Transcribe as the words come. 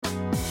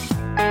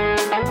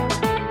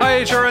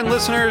HRN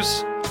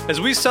listeners.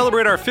 As we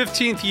celebrate our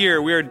 15th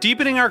year, we are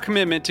deepening our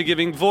commitment to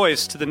giving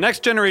voice to the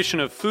next generation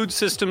of food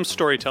systems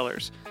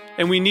storytellers,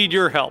 and we need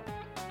your help.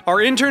 Our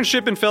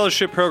internship and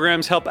fellowship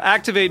programs help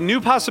activate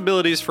new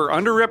possibilities for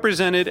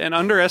underrepresented and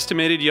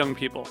underestimated young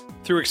people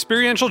through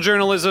experiential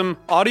journalism,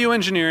 audio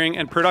engineering,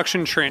 and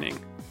production training.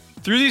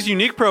 Through these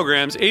unique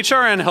programs,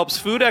 HRN helps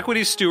food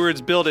equity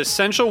stewards build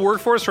essential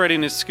workforce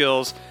readiness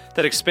skills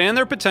that expand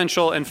their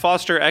potential and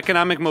foster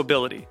economic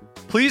mobility.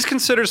 Please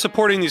consider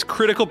supporting these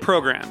critical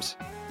programs.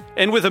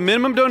 And with a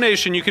minimum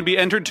donation, you can be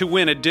entered to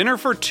win a dinner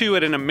for two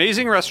at an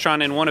amazing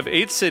restaurant in one of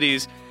 8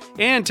 cities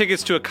and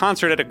tickets to a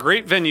concert at a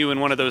great venue in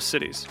one of those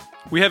cities.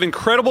 We have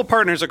incredible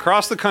partners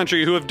across the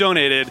country who have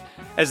donated,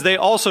 as they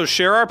also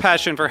share our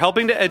passion for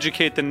helping to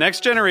educate the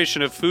next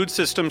generation of food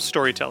systems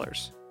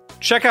storytellers.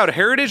 Check out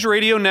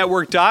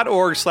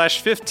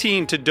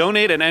heritageradionetwork.org/15 to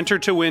donate and enter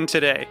to win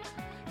today.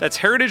 That's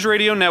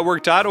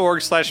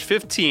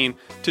heritageradionetwork.org/15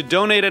 to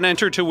donate and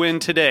enter to win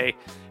today.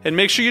 And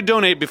make sure you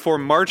donate before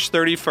March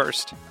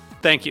 31st.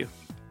 Thank you.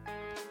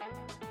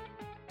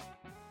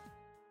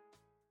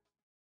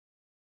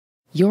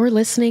 You're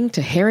listening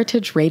to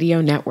Heritage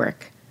Radio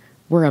Network.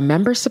 We're a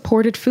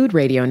member-supported food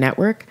radio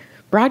network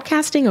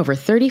broadcasting over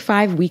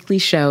 35 weekly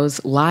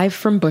shows live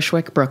from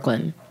Bushwick,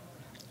 Brooklyn.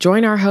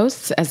 Join our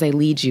hosts as they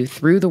lead you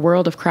through the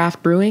world of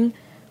craft brewing,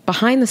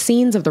 behind the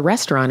scenes of the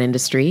restaurant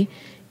industry,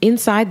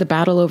 inside the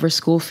battle over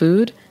school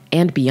food,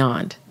 and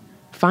beyond.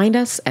 Find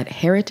us at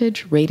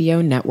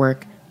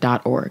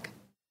heritageradionetwork.org.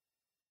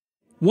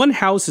 One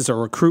House is a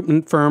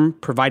recruitment firm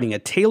providing a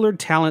tailored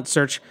talent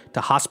search to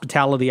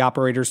hospitality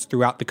operators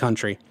throughout the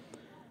country.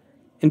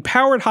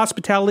 Empowered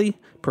Hospitality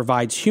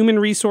provides human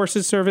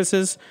resources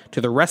services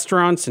to the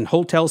restaurants and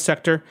hotel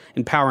sector,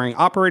 empowering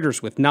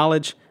operators with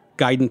knowledge,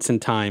 guidance,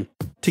 and time.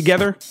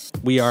 Together,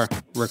 we are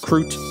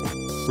Recruit,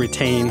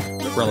 Retain,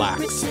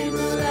 Relax.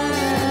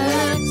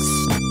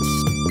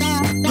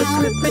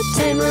 Recruit,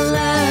 retain,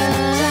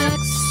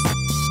 relax.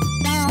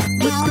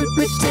 Recruit,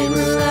 retain,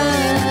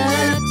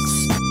 relax.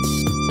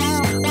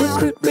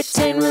 Recruit,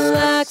 retain,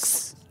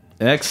 relax.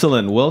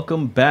 Excellent.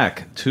 Welcome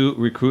back to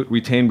Recruit,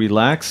 Retain,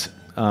 Relax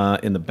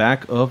in the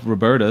back of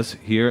Roberta's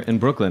here in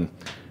Brooklyn,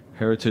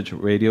 Heritage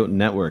Radio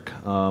Network.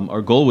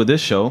 Our goal with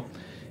this show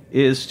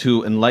is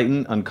to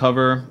enlighten,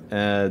 uncover,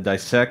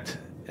 dissect,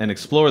 and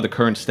explore the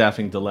current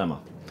staffing dilemma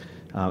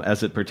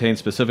as it pertains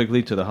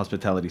specifically to the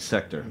hospitality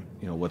sector.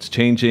 You know, what's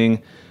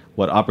changing,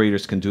 what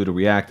operators can do to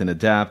react and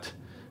adapt,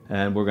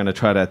 and we're going to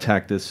try to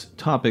attack this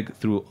topic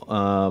through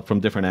from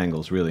different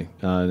angles, really.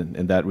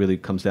 And that really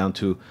comes down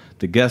to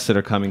the guests that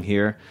are coming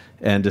here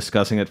and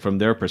discussing it from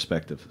their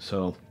perspective.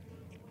 So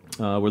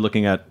we're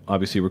looking at,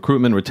 obviously,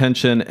 recruitment,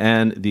 retention,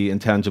 and the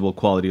intangible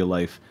quality of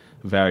life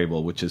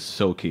variable, which is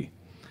so key.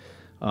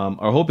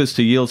 Our hope is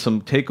to yield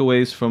some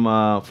takeaways from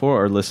for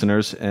our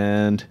listeners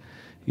and,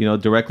 you know,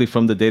 directly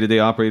from the day-to-day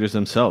operators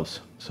themselves.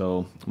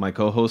 So my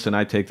co-host and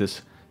I take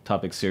this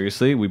topic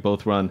seriously. We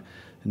both run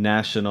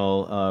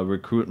national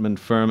recruitment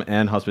firm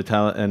and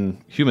hospitality and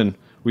human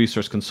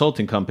resource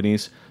consulting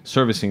companies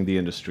servicing the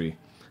industry,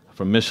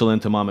 from Michelin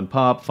to mom and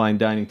pop, fine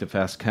dining to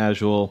fast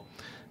casual,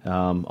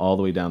 all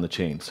the way down the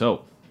chain.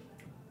 So,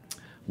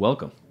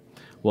 welcome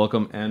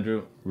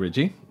Andrew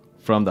Ridgie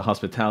from the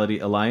Hospitality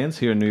Alliance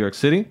here in New York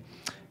City,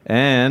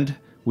 and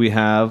we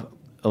have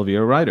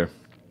Elvira Ryder,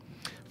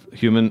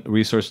 Human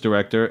Resource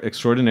Director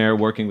Extraordinaire,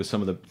 working with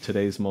some of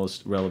today's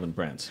most relevant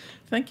brands.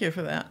 Thank you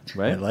for that.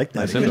 Right? I like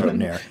that. Nice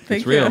Extraordinaire. Thank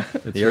It's real. you.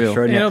 It's real.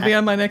 It'll be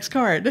on my next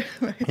card.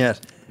 Yes.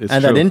 It's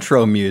and true. that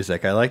intro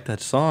music. I like that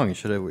song.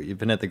 You've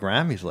been at the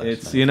Grammys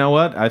last night. You know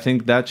what? I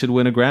think that should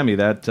win a Grammy.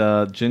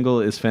 That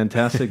jingle is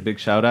fantastic. Big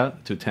shout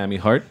out to Tammy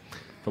Hart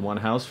from One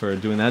House for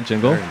doing that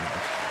jingle.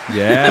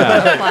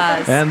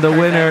 Yeah. And the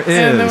winner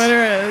is.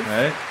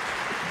 Right?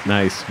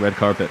 Nice. Red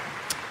carpet.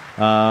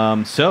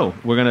 So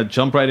we're going to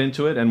jump right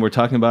into it, and we're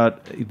talking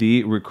about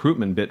the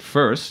recruitment bit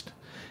first.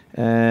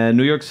 And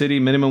New York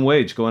City minimum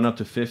wage going up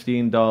to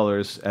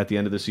 $15 at the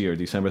end of this year,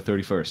 December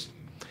 31st.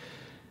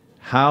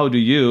 How do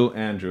you,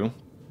 Andrew,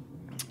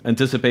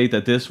 anticipate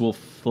that this will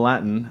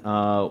flatten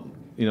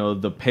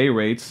the pay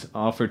rates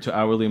offered to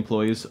hourly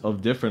employees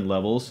of different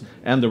levels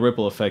and the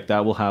ripple effect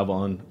that will have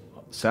on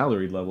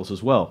salaried levels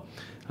as well?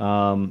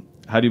 How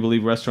do you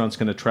believe restaurants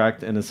can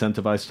attract and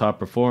incentivize top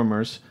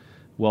performers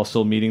while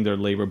still meeting their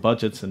labor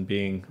budgets and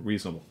being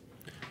reasonable?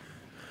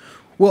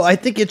 Well, I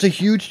think it's a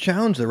huge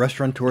challenge that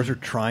restaurateurs are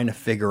trying to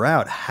figure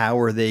out. How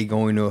are they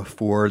going to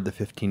afford the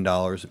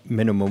 $15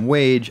 minimum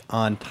wage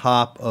on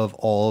top of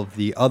all of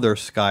the other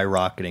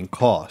skyrocketing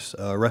costs?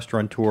 A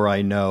restaurateur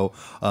I know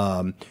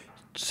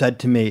said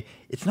to me,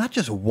 it's not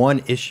just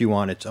one issue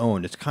on its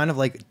own. It's kind of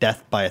like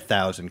death by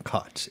 1,000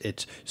 cuts.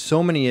 It's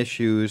so many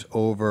issues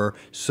over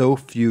so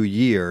few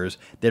years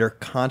that are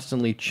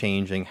constantly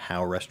changing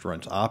how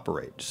restaurants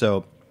operate.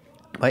 So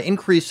by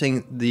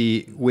increasing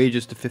the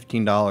wages to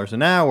 $15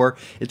 an hour,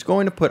 it's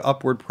going to put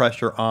upward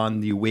pressure on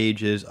the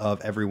wages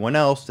of everyone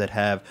else that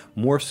have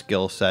more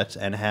skill sets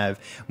and have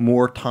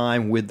more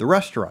time with the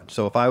restaurant.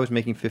 So if I was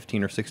making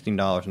 $15 or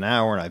 $16 an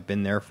hour and I've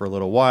been there for a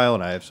little while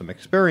and I have some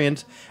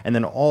experience, and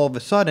then all of a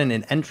sudden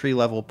an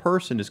entry-level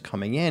person is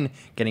coming in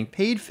getting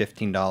paid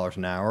 $15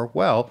 an hour,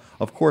 well,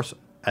 of course,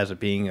 as it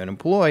being an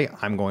employee,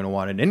 I'm going to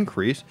want an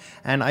increase,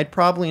 and I'd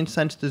probably in a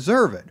sense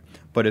deserve it.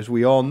 But as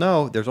we all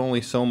know, there's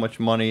only so much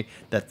money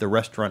that the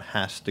restaurant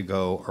has to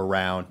go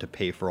around to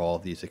pay for all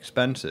of these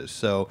expenses.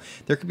 So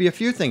there could be a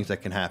few things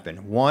that can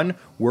happen. One,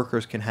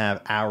 workers can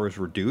have hours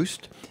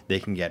reduced. They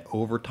can get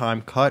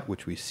overtime cut,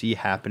 which we see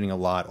happening a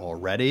lot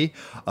already.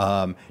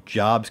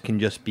 Jobs can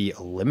just be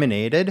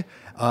eliminated.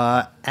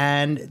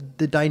 And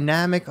the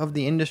dynamic of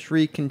the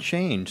industry can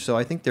change. So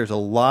I think there's a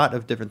lot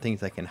of different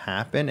things that can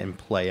happen and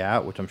play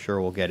out, which I'm sure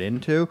we'll get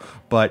into.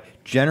 But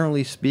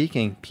generally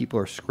speaking, people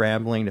are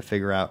scrambling to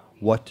figure out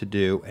what to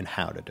do and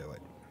how to do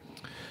it.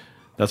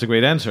 That's a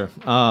great answer.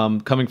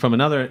 Coming from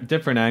another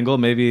different angle,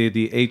 maybe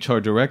the HR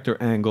director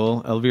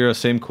angle, Elvira,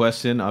 same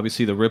question.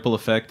 Obviously, the ripple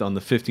effect on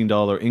the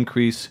 $15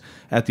 increase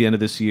at the end of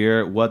this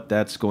year, what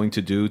that's going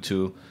to do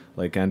to,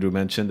 like Andrew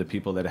mentioned, the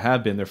people that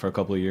have been there for a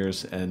couple of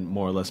years and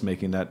more or less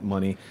making that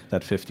money,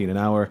 that $15 an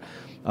hour.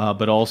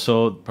 But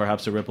also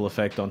perhaps a ripple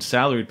effect on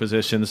salaried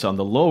positions on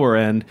the lower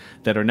end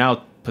that are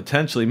now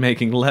potentially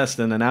making less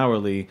than an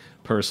hourly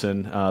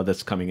person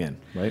that's coming in,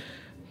 right?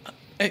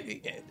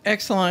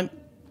 Excellent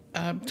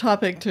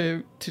topic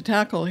to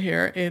tackle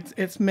here.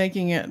 It's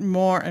making it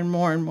more and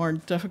more and more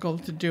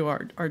difficult to do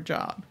our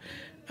job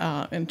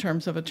in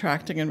terms of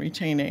attracting and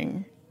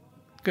retaining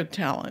good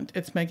talent.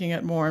 It's making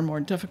it more and more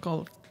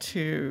difficult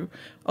to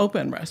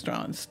open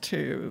restaurants,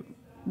 to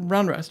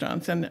run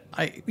restaurants, and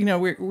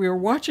we're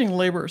watching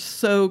labor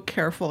so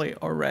carefully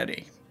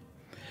already.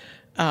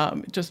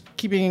 Just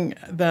keeping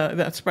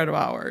that spread of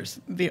hours,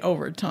 the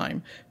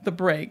overtime, the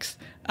breaks.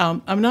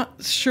 I'm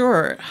not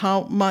sure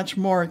how much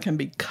more can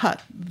be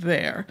cut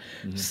there.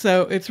 Mm-hmm.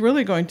 So it's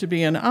really going to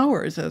be in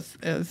hours,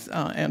 as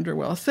Andrew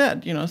well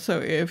said. So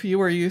if you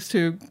were used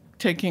to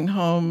taking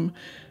home,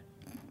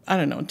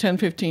 10,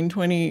 15,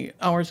 20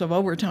 hours of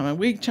overtime a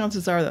week,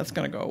 chances are that's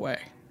going to go away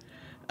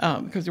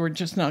because we're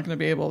just not going to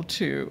be able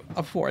to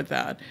afford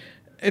that.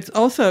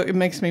 It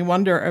makes me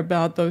wonder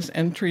about those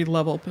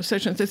entry-level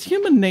positions. It's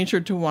human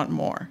nature to want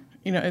more.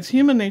 It's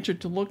human nature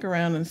to look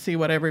around and see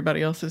what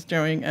everybody else is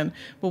doing. And,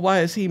 well, why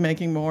is he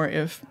making more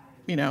if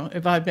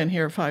I've been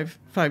here five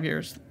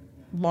years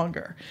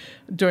longer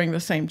doing the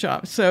same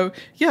job? So,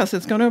 yes,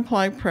 it's going to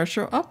apply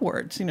pressure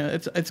upwards.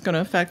 It's going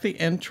to affect the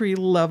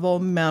entry-level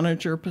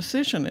manager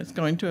position. It's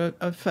going to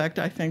affect,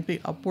 I think,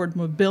 the upward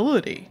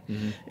mobility.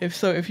 Mm-hmm.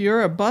 If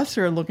you're a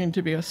busser looking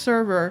to be a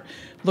server,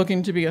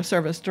 looking to be a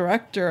service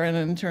director, and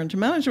then turn to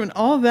management,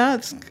 all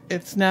of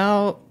it's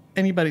now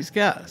anybody's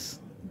guess.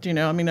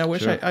 I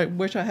wish Sure. I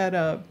wish I had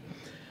a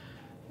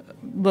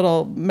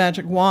little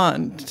magic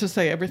wand to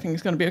say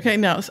everything's going to be okay.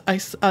 Now, I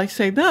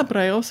say that, but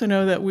I also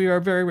know that we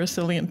are very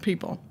resilient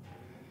people.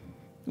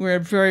 We're a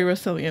very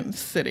resilient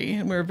city,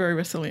 and we're very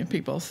resilient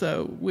people.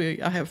 So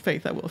I have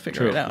faith that we'll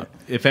figure it out.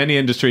 If any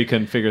industry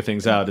can figure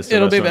things out, it's the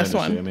It'll be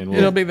restaurant this industry. one.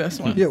 It'll be this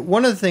one. Yeah,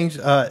 one of the things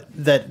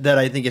that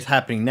I think is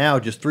happening now,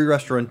 just 3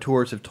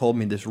 restaurateurs have told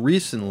me this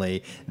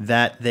recently,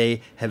 that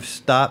they have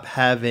stopped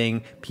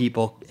having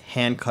people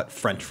hand-cut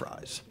French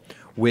fries,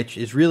 which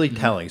is really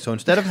telling. So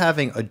instead of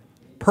having a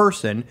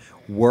person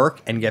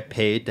work and get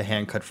paid to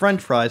hand-cut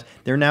French fries,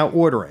 they're now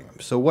ordering them.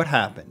 So what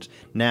happens?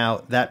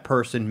 Now, that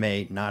person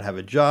may not have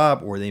a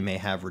job or they may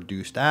have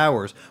reduced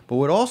hours, but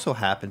what also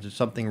happens is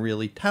something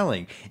really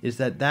telling, is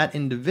that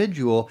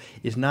individual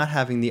is not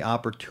having the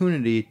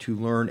opportunity to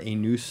learn a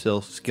new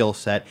skill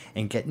set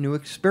and get new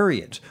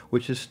experience,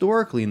 which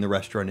historically in the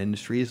restaurant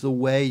industry is the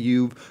way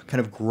you've kind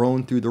of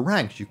grown through the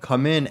ranks. You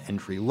come in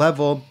entry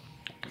level,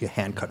 you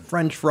hand-cut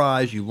French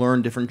fries, you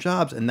learn different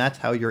jobs, and that's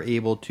how you're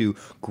able to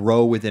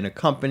grow within a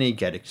company,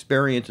 get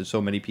experience, and so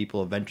many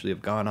people eventually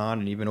have gone on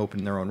and even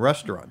opened their own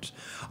restaurants.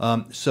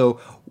 So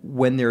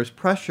when there's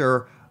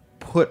pressure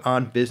put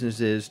on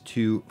businesses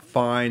to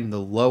find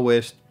the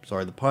lowest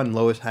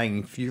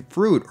hanging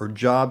fruit or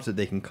jobs that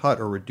they can cut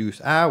or reduce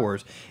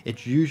hours,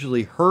 it's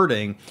usually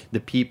hurting the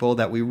people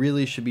that we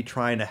really should be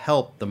trying to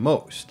help the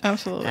most.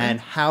 Absolutely. And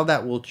how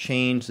that will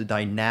change the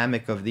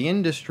dynamic of the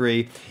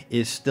industry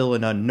is still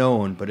an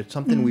unknown, but it's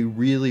something we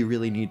really,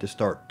 really need to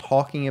start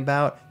talking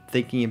about,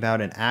 thinking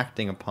about, and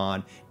acting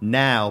upon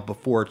now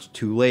before it's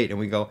too late. And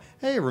we go,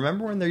 hey,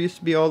 remember when there used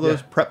to be all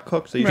those prep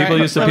cooks? People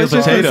used to peel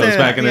potatoes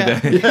back in the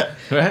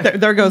day. Right?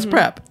 There goes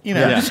prep.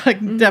 It's like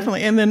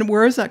definitely. And then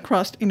where is that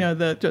crust?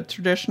 The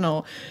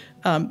traditional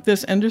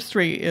this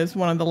industry is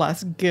one of the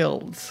last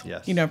guilds.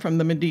 Yes. From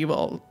the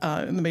medieval,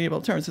 in the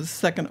medieval terms, it's the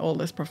second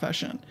oldest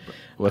profession.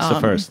 What's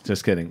the first?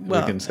 Just kidding.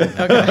 Well, we can skip.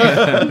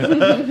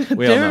 okay.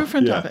 We all know.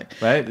 Different topic.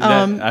 Right?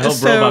 I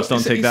hope robots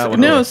don't take that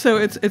one No, away. so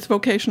it's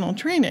vocational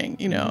training.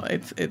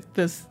 It's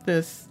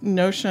this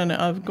notion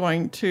of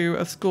going to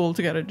a school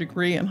to get a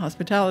degree in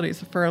hospitality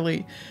is a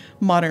fairly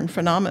modern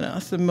phenomena.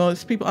 So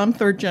most people, I'm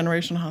third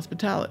generation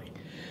hospitality,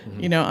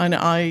 and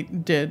I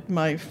did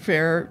my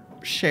fair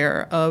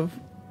share of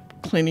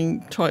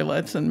cleaning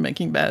toilets and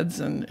making beds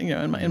and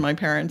in my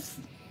parents'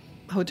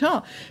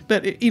 hotel.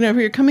 But if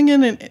you're coming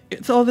in and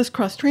it's all this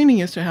cross training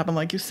used to happen,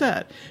 like you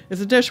said, it's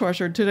a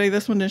dishwasher today,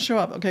 this one didn't show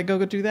up, okay,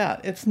 go do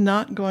that. It's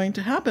not going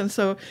to happen.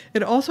 So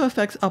it also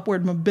affects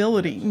upward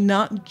mobility,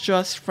 not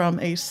just from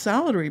a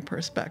salary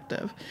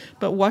perspective,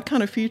 but what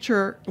kind of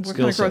future, what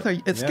kind of growth are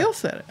you? It's skill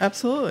set,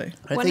 absolutely.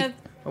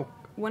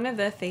 One of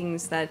the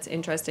things that's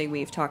interesting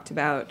we've talked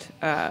about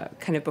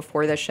kind of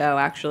before the show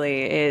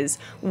actually is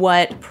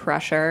what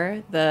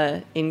pressure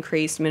the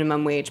increased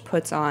minimum wage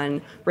puts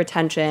on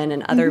retention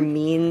and other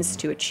means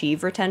to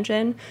achieve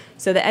retention.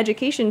 So the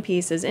education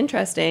piece is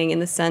interesting in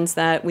the sense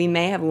that we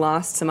may have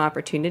lost some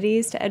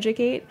opportunities to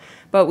educate,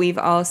 but we've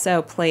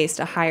also placed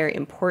a higher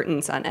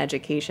importance on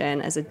education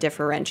as a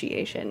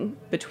differentiation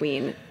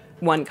between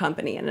one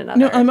company and another.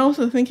 No, I'm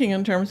also thinking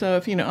in terms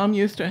of, I'm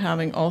used to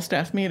having all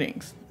staff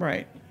meetings,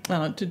 right?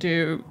 To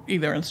do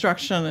either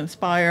instruction,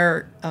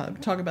 inspire,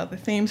 talk about the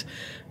themes,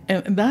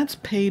 and that's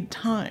paid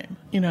time,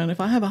 and if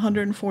I have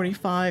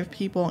 145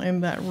 people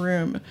in that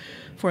room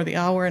for the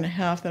hour and a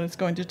half that it's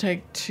going to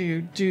take to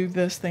do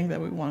this thing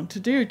that we want to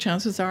do,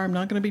 chances are I'm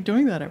not going to be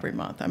doing that every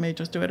month. I may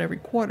just do it every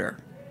quarter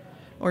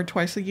or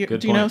twice a year.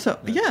 Good do you know? point. So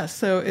yes,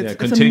 so it's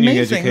continuing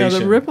amazing. The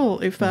education. ripple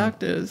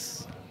effect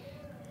is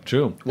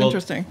True. Well,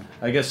 interesting.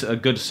 I guess a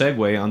good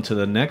segue onto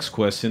the next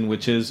question,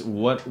 which is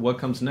what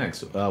comes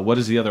next? What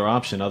is the other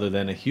option other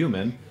than a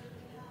human?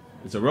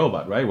 It's a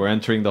robot, right? We're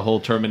entering the whole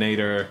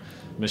Terminator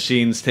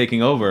machines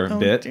taking over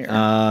bit. Dear.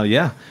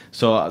 Yeah.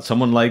 So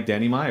someone like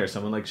Danny Meyer,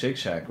 someone like Shake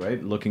Shack,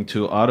 right? Looking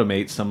to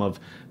automate some of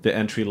the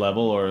entry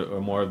level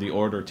or more of the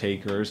order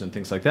takers and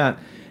things like that.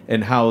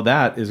 And how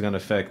that is going to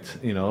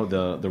affect,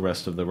 the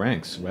rest of the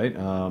ranks, right?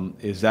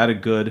 Is that a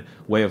good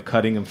way of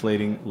cutting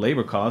inflating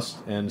labor costs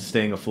and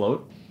staying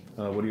afloat?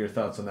 What are your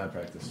thoughts on that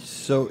practice?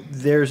 So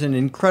there's an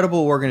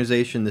incredible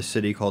organization in the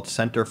city called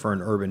Center for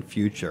an Urban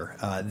Future.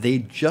 They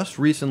just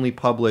recently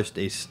published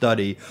a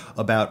study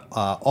about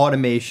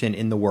automation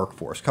in the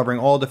workforce, covering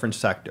all different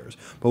sectors.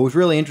 But what was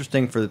really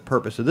interesting for the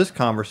purpose of this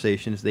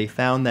conversation is they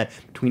found that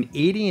between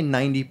 80 and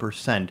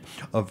 90%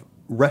 of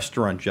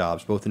restaurant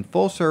jobs, both in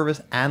full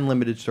service and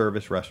limited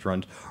service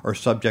restaurants, are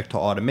subject to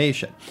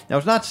automation. Now,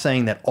 it's not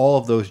saying that all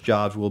of those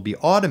jobs will be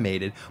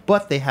automated,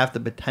 but they have the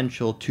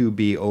potential to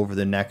be over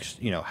the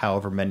next,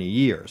 however many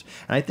years.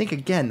 And I think,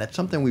 again, that's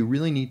something we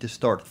really need to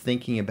start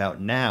thinking about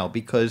now,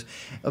 because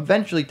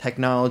eventually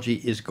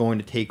technology is going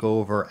to take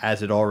over,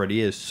 as it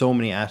already is, so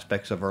many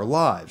aspects of our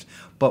lives.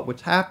 But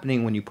what's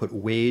happening when you put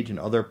wage and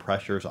other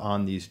pressures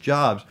on these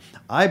jobs,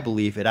 I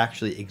believe it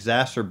actually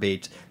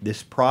exacerbates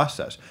this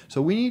process.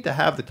 So we need to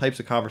have the types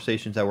of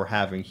conversations that we're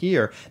having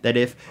here, that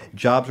if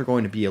jobs are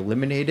going to be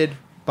eliminated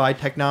by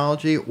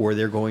technology or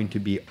they're going to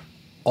be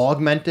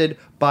augmented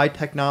by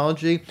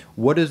technology,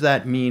 what does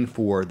that mean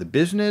for the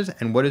business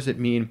and what does it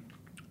mean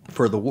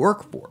for the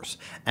workforce?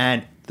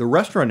 And the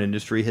restaurant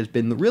industry has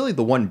been really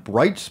the one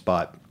bright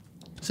spot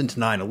since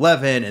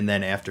 9/11 and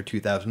then after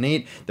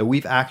 2008 that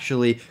we've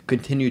actually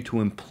continued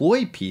to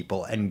employ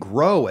people and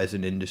grow as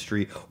an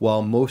industry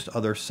while most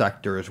other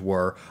sectors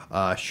were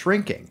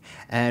shrinking.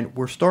 And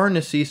we're starting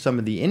to see some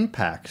of the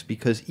impacts,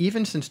 because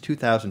even since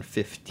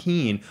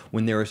 2015,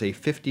 when there was a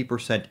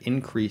 50%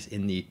 increase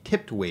in the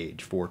tipped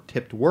wage for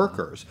tipped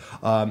workers,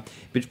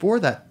 before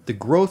that, the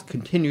growth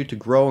continued to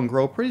grow and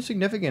grow pretty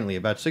significantly,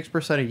 about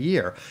 6% a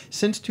year.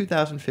 Since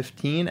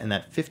 2015 and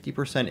that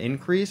 50%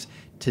 increase,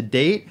 to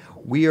date,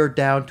 we are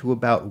down to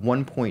about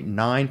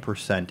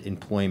 1.9%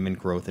 employment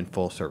growth in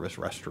full-service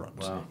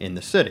restaurants in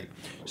the city.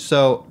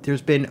 So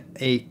there's been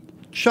a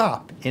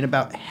chop in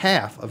about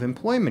half of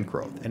employment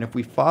growth. And if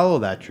we follow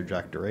that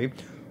trajectory,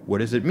 what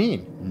does it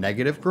mean?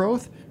 Negative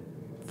growth?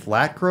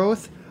 Flat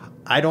growth?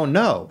 I don't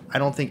know. I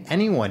don't think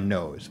anyone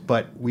knows.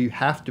 But we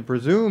have to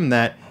presume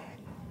that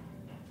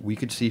we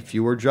could see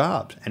fewer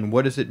jobs. And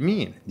what does it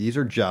mean? These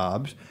are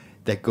jobs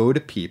that go to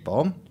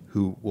people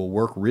who will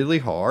work really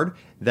hard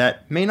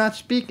that may not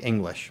speak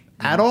English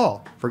at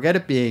all. Forget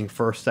it being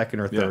first, second,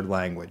 or third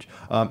language.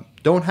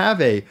 Don't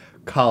have a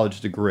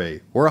college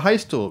degree or a high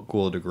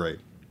school degree.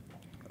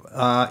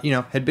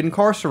 Had been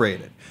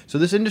incarcerated. So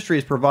this industry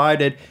has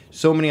provided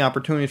so many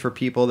opportunities for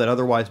people that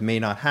otherwise may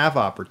not have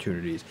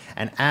opportunities.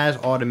 And as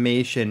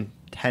automation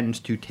tends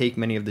to take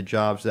many of the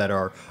jobs that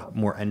are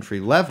more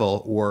entry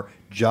level, or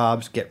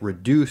jobs get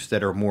reduced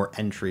that are more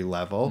entry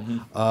level,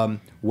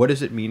 what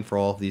does it mean for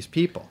all of these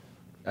people?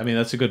 I mean,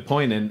 that's a good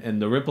point.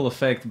 And the ripple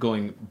effect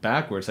going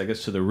backwards, I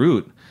guess, to the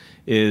root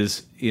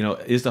is,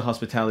 is the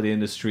hospitality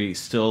industry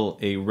still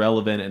a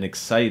relevant and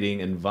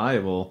exciting and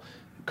viable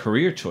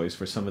career choice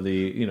for some of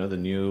the the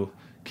new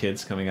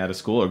kids coming out of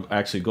school or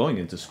actually going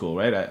into school,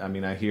 right? I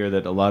mean, I hear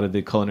that a lot of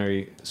the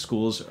culinary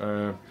schools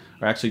are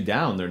actually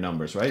down their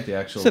numbers, right? The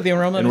actual So the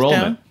enrollment is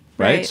down?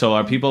 right? Right. So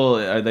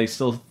are they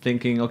still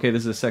thinking, okay,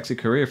 this is a sexy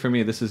career for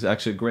me, this is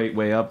actually a great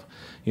way up,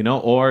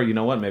 or you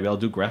know what, maybe I'll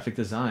do graphic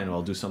design or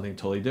I'll do something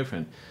totally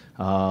different.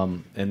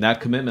 And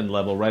that commitment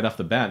level right off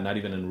the bat, not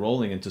even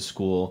enrolling into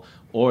school,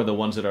 or the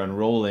ones that are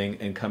enrolling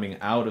and coming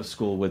out of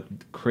school with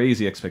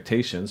crazy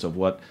expectations of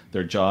what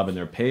their job and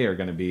their pay are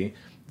going to be,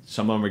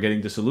 some of them are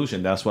getting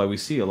disillusioned. That's why we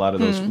see a lot of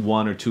those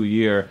 1 or 2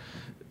 year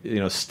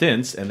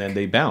stints, and then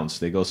they bounce,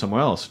 they go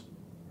somewhere else.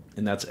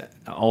 And that's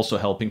also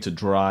helping to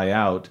dry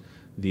out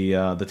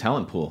the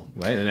talent pool,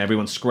 right? And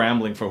everyone's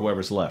scrambling for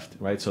whoever's left,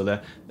 right? So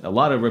that a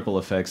lot of ripple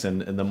effects,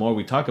 and the more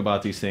we talk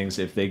about these things,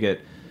 if they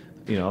get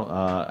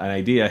an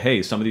idea,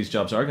 hey, some of these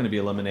jobs are going to be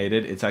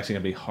eliminated, it's actually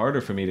going to be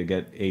harder for me to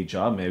get a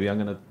job, maybe I'm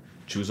going to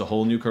choose a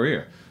whole new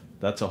career.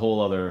 That's a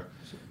whole other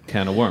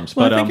can of worms.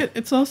 Well, But I think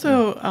it's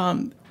also,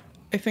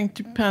 I think,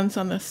 depends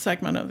on the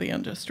segment of the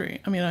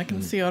industry. I mean, I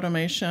can see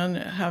automation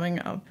having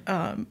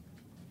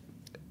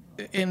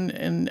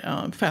in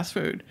fast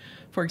food,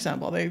 for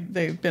example.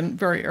 They've been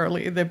very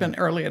early. They've been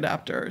early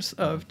adapters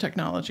of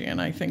technology,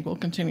 and I think will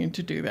continue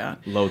to do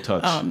that. Low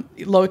touch.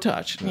 Low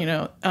touch.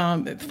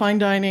 Fine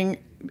dining.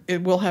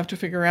 It will have to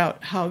figure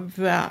out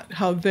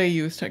how they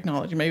use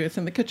technology. Maybe it's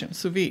in the kitchen,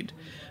 sous vide.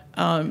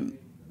 I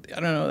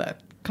don't know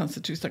that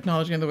constitutes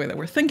technology in the way that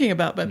we're thinking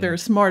about, but there are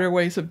smarter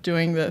ways of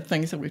doing the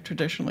things that we've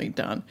traditionally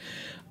done.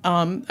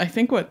 I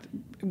think what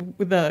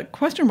the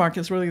question mark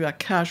is really that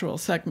casual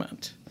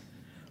segment,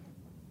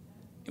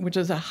 which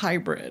is a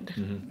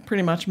hybrid,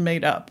 pretty much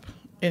made up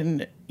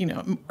in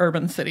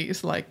urban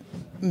cities like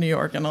New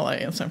York and LA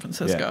and San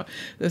Francisco.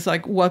 Yeah. It's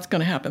like, what's going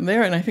to happen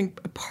there? And I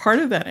think part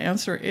of that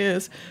answer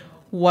is,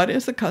 what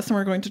is the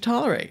customer going to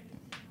tolerate?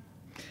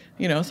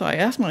 So I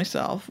ask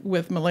myself,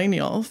 with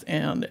millennials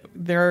and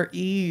their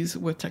ease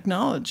with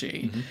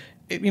technology,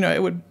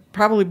 it would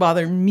probably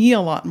bother me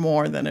a lot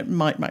more than it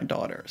might my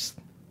daughters.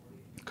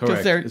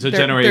 Correct. It's a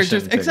generation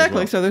thing as exactly.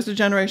 well. So there's a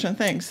generation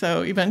thing.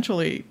 So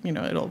eventually,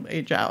 it'll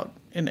age out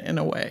in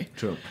a way.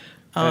 True.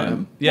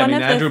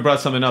 Andrew brought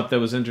something up that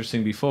was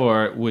interesting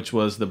before, which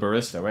was the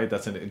barista, right?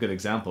 That's a good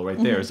example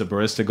right there. Is a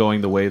barista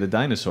going the way of the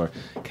dinosaur?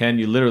 Can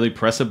you literally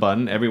press a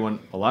button?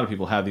 A lot of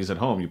people have these at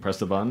home. You press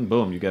the button,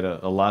 boom, you get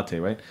a latte,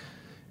 right?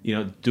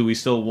 Do we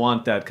still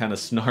want that kind of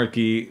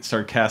snarky,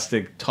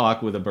 sarcastic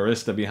talk with a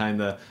barista behind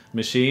the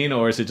machine,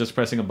 or is it just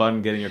pressing a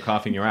button, getting your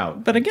coffee, and you're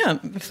out? But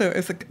again, so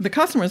the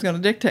customer is going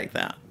to dictate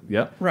that.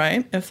 Yep.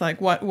 Right? It's like,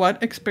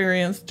 what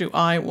experience do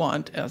I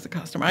want as a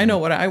customer? I know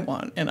what I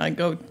want, and I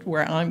go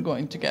where I'm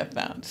going to get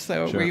that.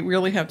 So we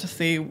really have to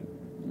see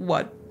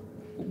what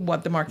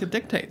the market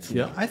dictates.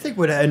 Yeah. I think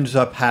what ends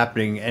up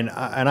happening, and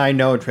I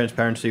know in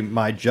transparency,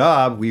 my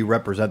job, we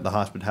represent the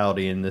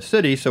hospitality in the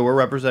city, so we're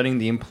representing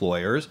the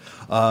employers.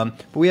 But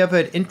we have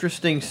an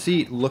interesting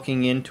seat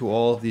looking into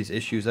all of these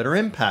issues that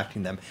are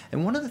impacting them.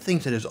 And one of the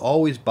things that has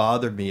always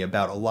bothered me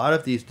about a lot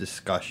of these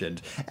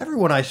discussions,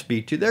 everyone I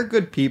speak to, they're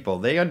good people.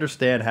 They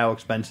understand how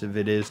expensive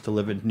it is to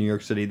live in New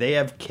York City. They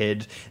have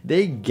kids.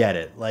 They get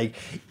it.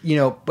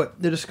 But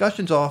the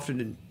discussions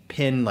often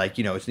pin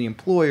it's the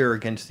employer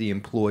against the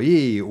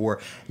employee,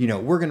 or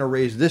we're going to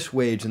raise this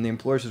wage, and the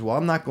employer says, well,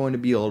 I'm not going to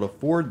be able to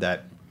afford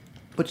that.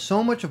 But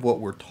so much of what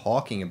we're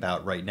talking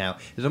about right now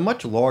is a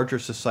much larger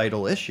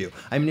societal issue.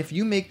 I mean, if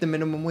you make the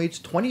minimum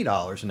wage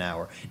 $20 an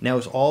hour, now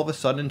is all of a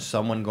sudden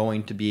someone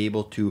going to be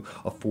able to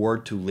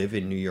afford to live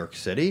in New York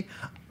City,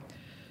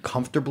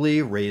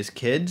 comfortably raise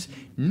kids?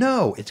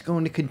 No, it's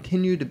going to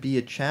continue to be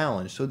a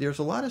challenge. So there's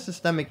a lot of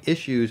systemic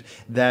issues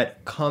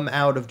that come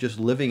out of just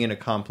living in a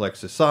complex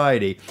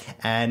society.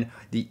 And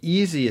the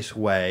easiest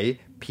way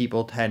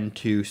people tend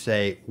to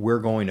say, we're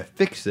going to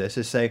fix this,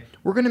 is say,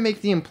 we're going to make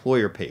the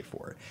employer pay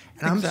for it.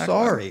 And Exactly. I'm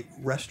sorry,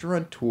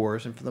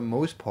 restaurateurs, and for the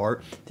most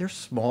part, they're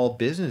small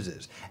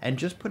businesses. And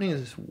just putting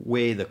this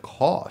away the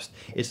cost,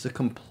 it's the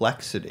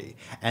complexity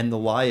and the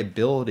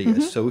liability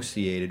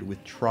associated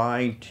with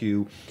trying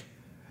to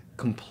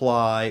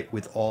comply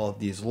with all of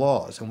these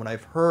laws. And what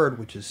I've heard,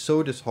 which is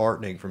so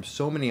disheartening from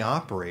so many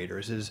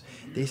operators, is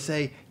they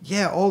say,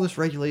 yeah, all this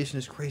regulation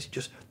is crazy,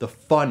 just the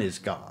fun is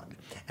gone.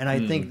 And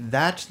I think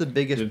that's the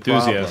biggest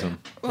Enthusiasm.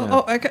 problem.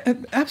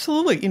 Well,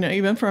 absolutely.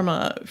 Even from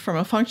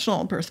a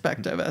functional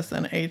perspective, as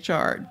an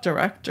HR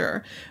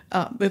director,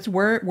 it's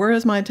where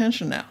is my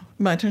attention now?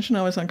 My attention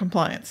now is on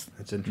compliance.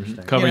 That's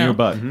interesting. Covering your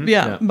butt.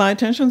 Yeah, my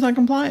attention's on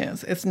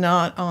compliance. It's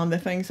not on the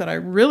things that I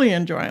really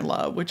enjoy and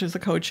love, which is the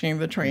coaching,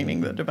 the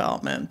training, the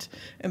development,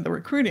 and the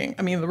recruiting.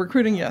 I mean, the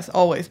recruiting, yes,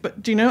 always.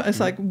 But do you know, it's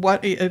like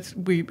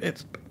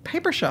it's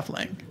paper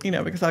shuffling.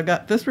 Because I've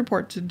got this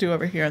report to do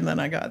over here, and then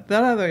I got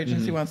that other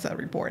agency wants that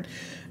report,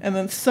 and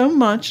then so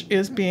much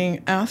is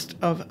being asked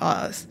of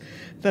us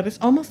that it's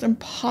almost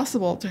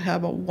impossible to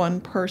have a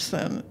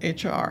one-person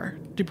HR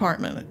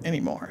department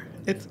anymore.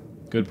 It's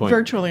Good point.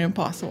 virtually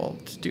impossible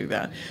to do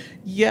that.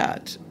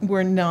 Yet,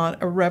 we're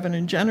not a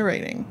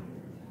revenue-generating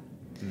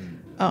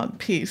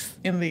piece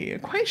in the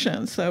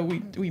equation. So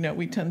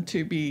we tend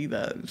to be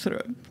the sort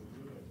of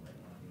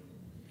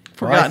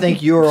Well, I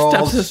think you're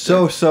all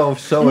so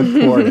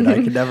important. I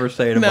can never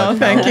say it enough. No,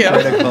 thank you.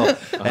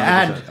 Critical.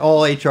 And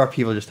all HR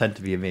people just tend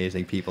to be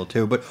amazing people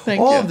too. But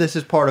all of this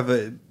is part of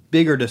a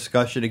bigger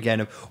discussion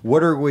again of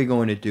what are we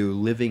going to do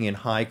living in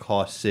high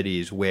cost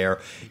cities where,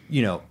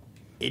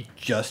 it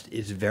just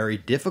is very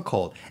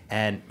difficult.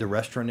 And the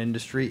restaurant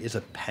industry is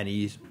a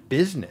penny's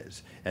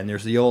business. And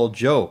there's the old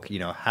joke,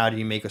 how do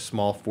you make a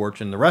small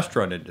fortune in the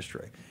restaurant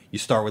industry? You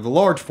start with a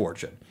large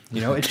fortune.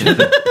 It's just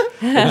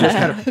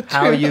kind of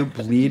how you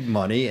bleed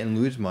money and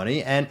lose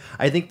money. And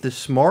I think the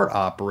smart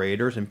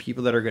operators and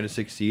people that are going to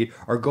succeed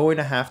are going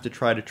to have to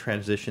try to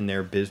transition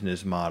their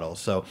business model.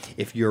 So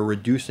if you're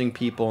reducing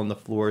people on the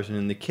floors and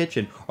in the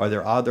kitchen, are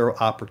there other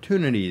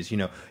opportunities?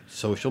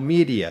 Social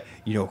media,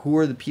 who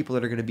are the people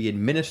that are going to be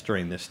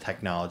administering this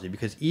technology?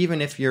 Because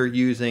even if you're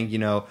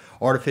using,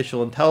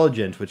 artificial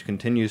intelligence, which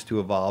continues to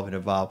evolve,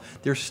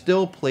 there's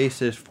still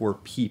places for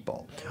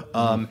people.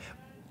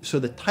 So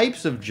the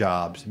types of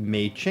jobs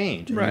may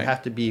change. And you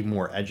have to be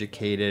more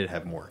educated,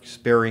 have more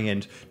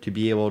experience to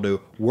be able to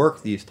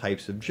work these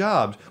types of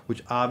jobs,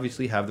 which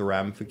obviously have the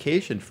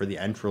ramifications for the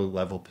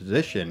entry-level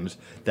positions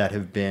that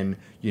have been,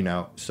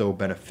 so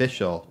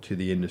beneficial to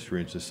the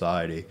industry and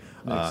society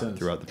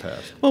throughout the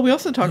past. Well, we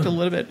also talked a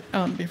little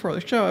bit before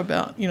the show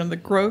about, the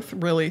growth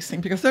really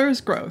seems, because there is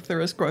growth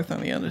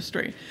in the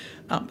industry.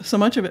 So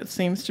much of it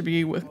seems to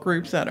be with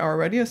groups that are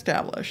already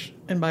established.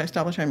 And by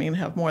established, I mean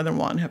have more than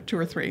one, have two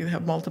or three,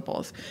 have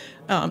multiples.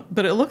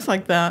 But it looks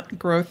like that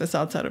growth is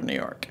outside of New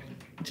York.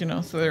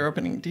 So they're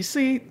opening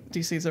D.C.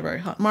 D.C. is a very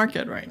hot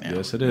market right now.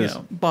 Yes, it is.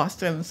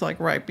 Boston's like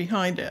right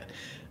behind it.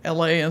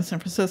 L.A. and San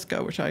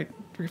Francisco, which I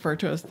refer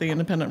to as the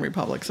independent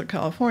republics of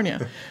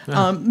California.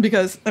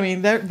 Because,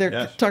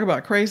 they're talk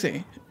about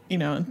crazy,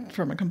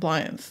 from a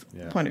compliance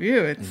point of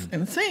view. It's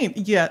insane.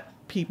 Yet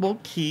people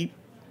keep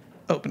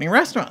opening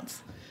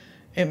restaurants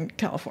in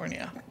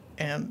California,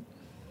 and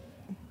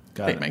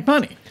they make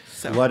money.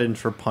 So. Glutton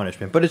for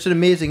punishment. But it's an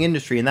amazing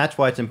industry, and that's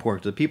why it's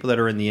important. The people that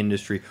are in the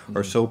industry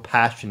are so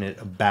passionate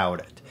about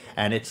it.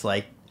 And it's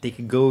like they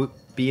could go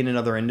be in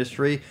another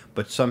industry,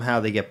 but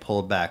somehow they get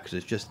pulled back because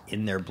it's just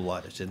in their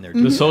blood. It's in their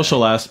The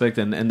social aspect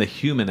and the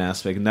human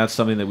aspect, and that's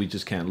something that we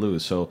just can't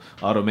lose. So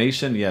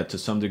automation, to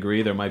some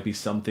degree, there might be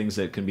some things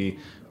that can be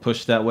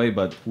pushed that way,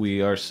 but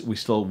we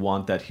still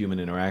want that human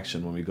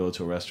interaction when we go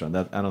to a restaurant.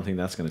 I don't think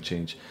that's going to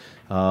change.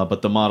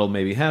 But the model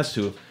maybe has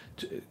to.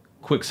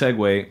 Quick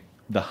segue,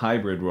 the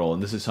hybrid role,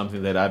 and this is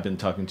something that I've been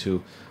talking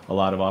to a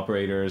lot of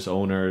operators,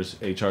 owners,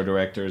 HR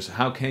directors.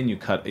 How can you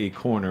cut a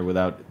corner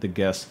without the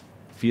guest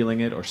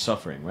feeling it or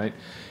suffering, right?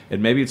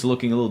 And maybe it's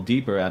looking a little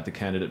deeper at the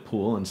candidate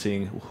pool and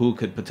seeing who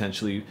could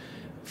potentially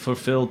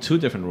fulfill two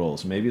different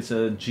roles. Maybe it's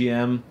a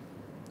GM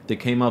that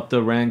came up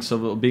the ranks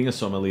of being a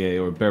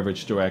sommelier or a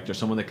beverage director,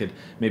 someone that could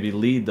maybe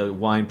lead the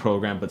wine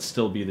program but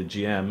still be the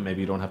GM.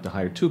 Maybe you don't have to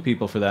hire two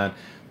people for that.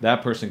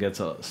 That person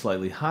gets a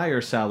slightly higher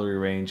salary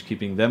range,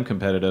 keeping them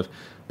competitive,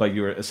 but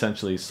you're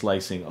essentially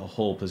slicing a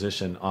whole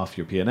position off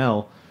your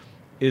P&L.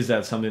 Is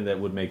that something that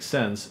would make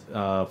sense?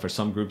 For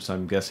some groups,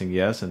 I'm guessing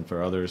yes, and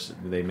for others,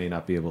 they may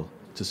not be able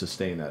to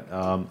sustain that.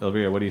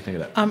 Elvira, what do you think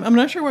of that? I'm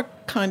not sure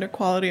what kind of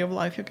quality of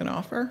life you can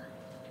offer.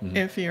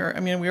 If you're,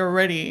 we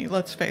already,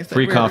 let's face it.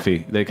 Free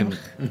coffee. They can,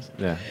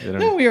 yeah.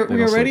 We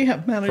already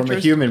have managers. From a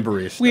human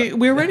barista.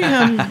 We already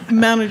have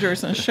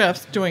managers and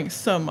chefs doing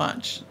so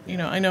much.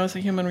 I know as a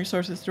human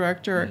resources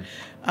director,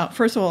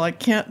 first of all, I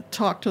can't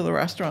talk to the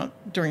restaurant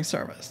during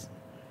service.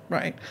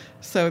 Right.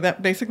 So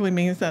that basically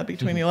means that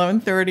between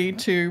 11:30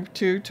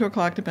 to 2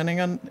 o'clock, depending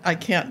on, I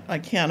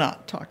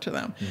cannot talk to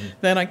them.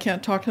 Then I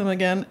can't talk to them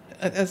again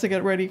as they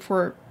get ready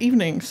for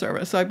evening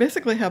service. So I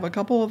basically have a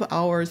couple of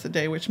hours a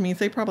day, which means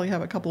they probably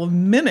have a couple of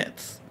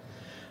minutes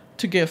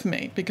to give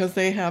me because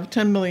they have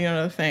 10 million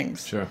other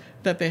things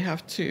that they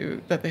have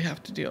to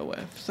deal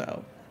with.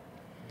 So.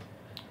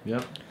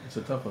 Yeah, it's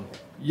a tough one.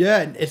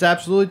 Yeah, it's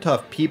absolutely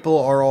tough. People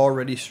are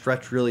already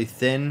stretched really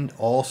thin.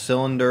 All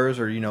cylinders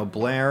are,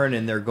 blaring,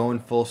 and they're going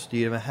full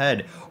steam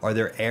ahead. Are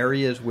there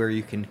areas where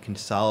you can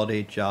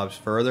consolidate jobs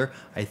further?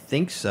 I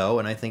think so,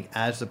 and I think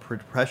as the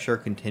pressure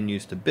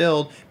continues to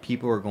build,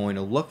 people are going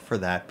to look for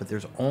that, but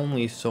there's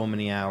only so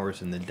many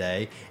hours in the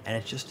day, and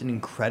it's just an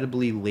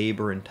incredibly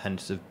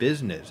labor-intensive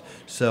business.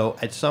 So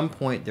at some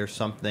point, there's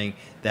something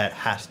that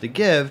has to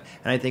give,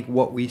 and I think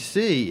what we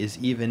see is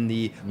even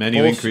the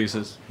menu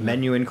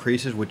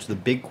increases, which the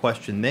big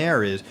question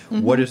there is,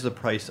 what is the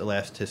price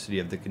elasticity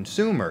of the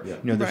consumer?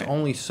 There's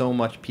only so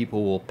much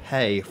people will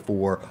pay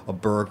for a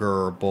burger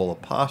or a bowl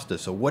of pasta.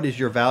 So what is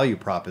your value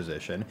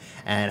proposition,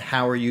 and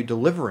how are you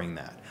delivering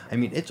that?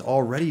 It's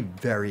already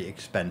very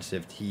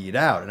expensive to eat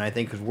out. And I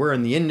think because we're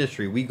in the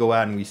industry, we go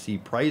out and we see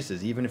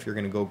prices, even if you're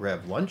going to go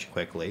grab lunch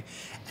quickly,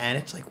 and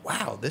it's like,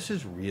 wow, this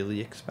is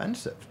really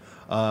expensive.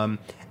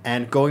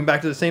 And going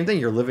back to the same thing,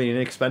 you're living in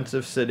an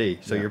expensive city,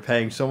 so you're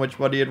paying so much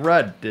money in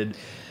rent.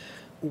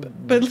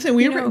 But listen,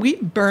 we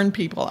burn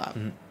people out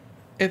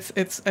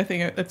I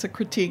think it's a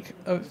critique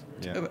of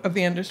Yeah. of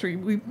the industry.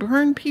 We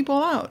burn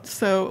people out.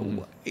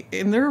 So,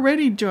 and they're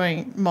already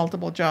doing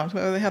multiple jobs,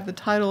 whether they have the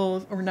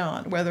title or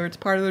not, whether it's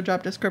part of their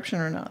job description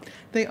or not.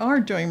 They are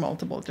doing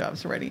multiple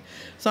jobs already.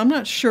 So I'm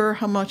not sure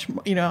how much,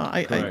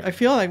 I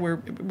feel like we're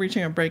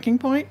reaching a breaking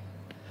point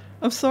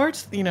of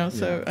sorts,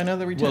 so I know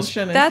the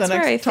retention is That's the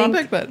where I next think-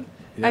 topic, but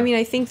I mean,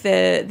 I think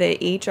the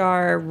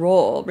HR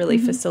role really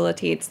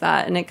facilitates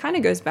that. And it kind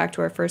of goes back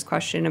to our first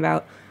question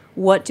about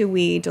what do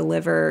we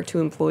deliver to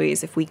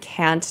employees if we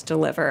can't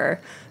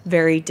deliver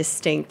very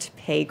distinct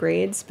pay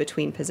grades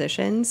between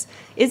positions,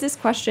 is this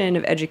question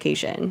of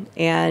education.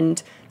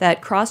 And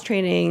that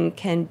cross-training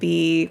can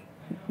be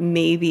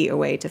maybe a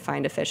way to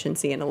find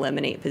efficiency and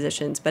eliminate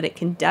positions, but it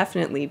can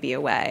definitely be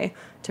a way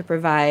to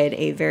provide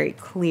a very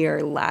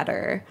clear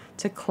ladder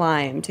to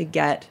climb to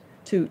get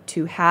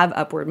to have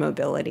upward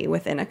mobility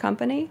within a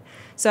company.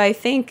 So I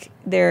think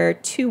there are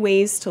two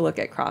ways to look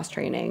at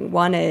cross-training.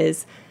 One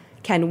is,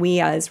 can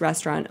we as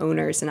restaurant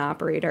owners and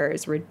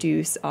operators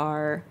reduce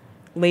our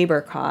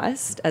labor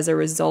cost as a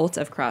result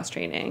of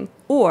cross-training?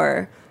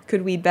 Or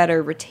could we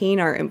better retain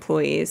our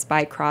employees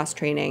by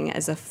cross-training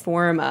as a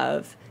form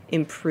of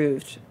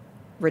improved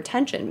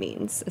retention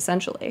means,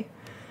 essentially?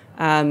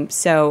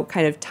 So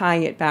kind of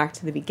tying it back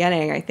to the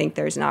beginning, I think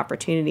there's an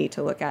opportunity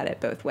to look at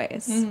it both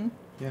ways.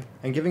 Yeah,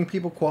 and giving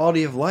people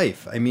quality of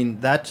life. I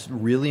mean, that's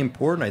really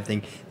important. I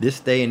think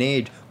this day and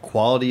age,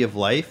 quality of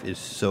life is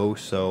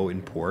so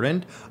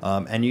important.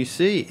 And you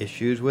see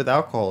issues with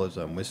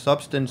alcoholism, with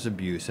substance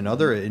abuse, and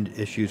other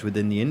issues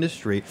within the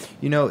industry.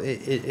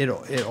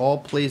 It all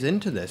plays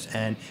into this.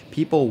 And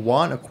people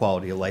want a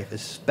quality of life,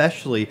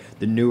 especially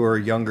the newer,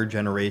 younger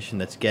generation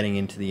that's getting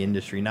into the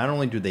industry. Not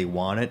only do they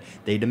want it,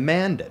 they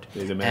demand it.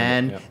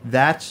 And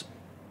that's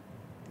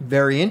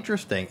very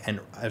interesting. And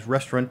as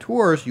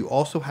restaurateurs, you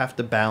also have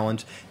to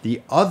balance the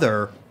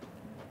other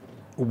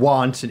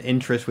wants and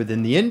interests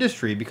within the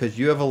industry, because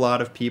you have a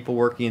lot of people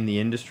working in the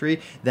industry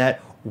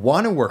that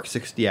want to work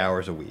 60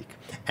 hours a week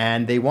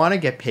and they want to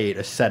get paid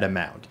a set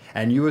amount.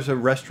 And you as a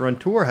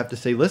restaurateur have to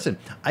say, listen,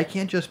 I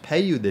can't just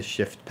pay you this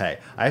shift pay.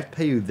 I have to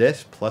pay you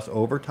this plus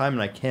overtime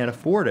and I can't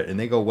afford it. And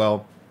they go,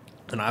 well,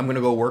 and I'm going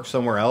to go work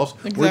somewhere else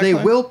where they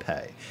will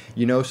pay.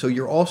 So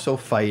you're also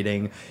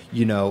fighting,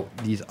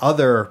 these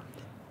other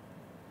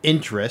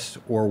interests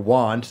or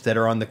wants that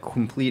are on the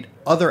complete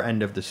other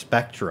end of the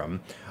spectrum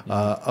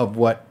of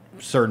what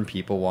certain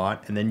people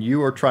want, and then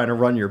you are trying to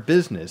run your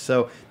business.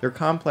 So they're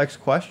complex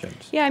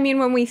questions. Yeah, I mean,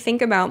 when we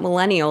think about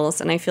millennials,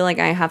 and I feel like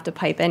I have to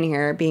pipe in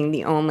here being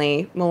the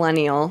only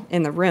millennial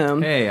in the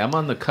room. Hey, I'm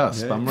on the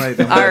cusp. I'm right.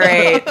 All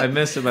right. I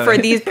missed about For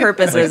these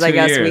purposes, like 2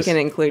 I guess we years. can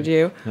include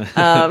you.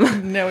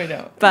 no, we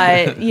don't.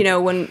 But,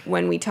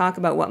 when we talk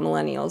about what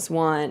millennials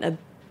want,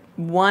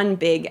 one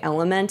big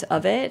element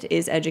of it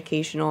is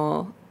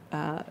educational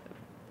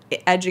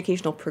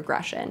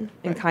progression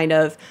and kind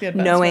of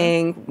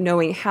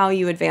knowing how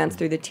you advance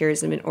through the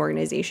tiers of an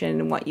organization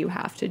and what you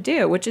have to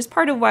do, which is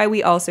part of why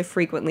we also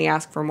frequently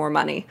ask for more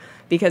money,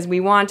 because we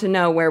want to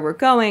know where we're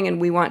going and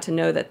we want to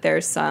know that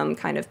there's some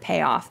kind of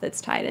payoff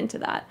that's tied into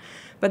that.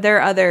 But there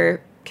are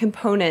other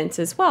components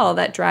as well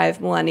that drive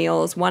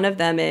millennials. One of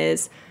them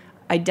is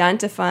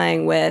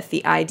identifying with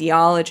the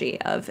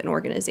ideology of an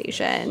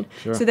organization.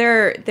 Sure. So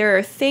there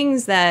are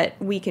things that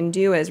we can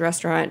do as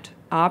restaurant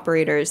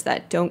operators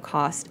that don't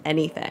cost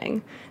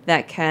anything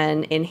that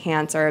can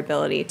enhance our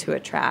ability to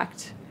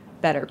attract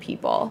better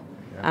people.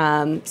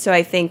 Yeah. So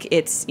I think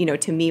it's,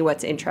 to me,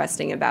 what's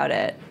interesting about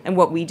it and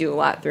what we do a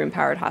lot through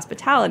Empowered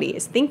Hospitality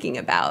is thinking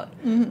about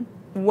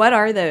what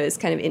are those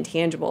kind of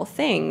intangible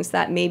things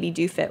that maybe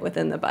do fit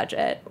within the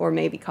budget or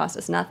maybe cost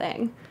us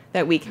nothing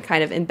that we can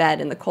kind of embed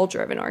in the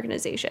culture of an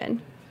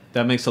organization.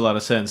 That makes a lot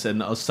of sense.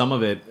 And some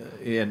of it,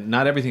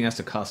 not everything has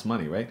to cost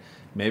money, right?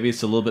 Maybe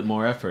it's a little bit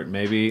more effort.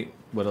 Maybe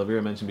what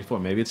Elvira mentioned before,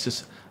 maybe it's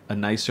just a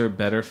nicer,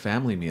 better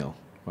family meal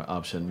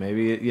option.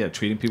 Maybe,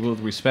 treating people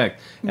with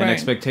respect and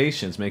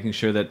expectations, making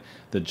sure that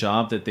the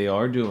job that they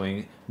are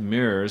doing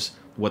mirrors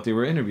what they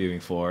were interviewing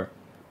for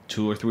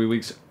 2 or 3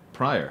 weeks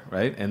prior,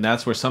 right? And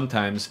that's where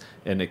sometimes,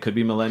 and it could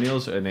be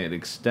millennials, and it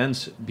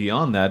extends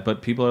beyond that,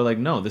 but people are like,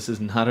 no, this is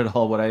not at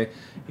all what I,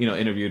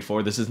 interviewed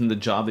for. This isn't the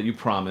job that you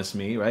promised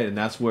me, right? And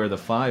that's where the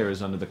fire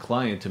is under the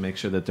client to make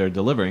sure that they're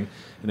delivering.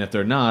 And if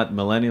they're not,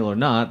 millennial or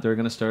not, they're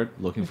going to start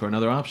looking for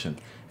another option.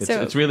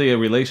 It's really a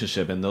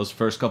relationship. In those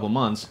first couple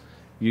months,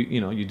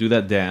 you do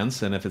that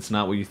dance, and if it's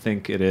not what you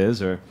think it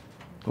is, or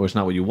it's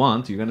not what you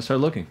want, you're going to start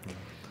looking.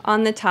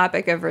 On the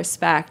topic of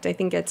respect, I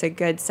think it's a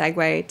good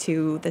segue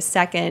to the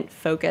second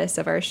focus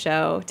of our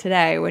show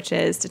today, which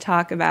is to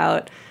talk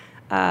about,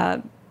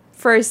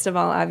 first of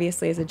all,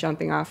 obviously as a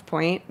jumping off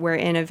point, we're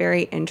in a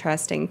very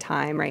interesting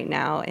time right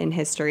now in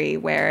history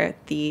where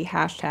the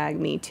hashtag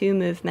 #MeToo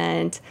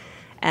movement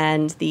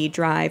and the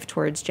drive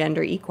towards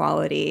gender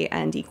equality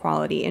and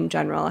equality in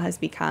general has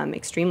become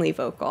extremely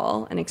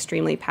vocal and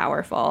extremely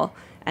powerful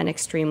and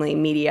extremely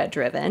media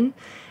driven.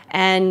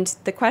 And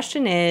the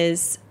question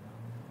is,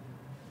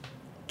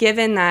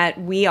 given that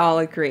we all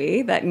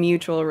agree that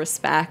mutual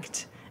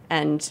respect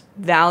and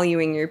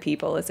valuing your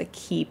people is a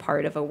key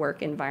part of a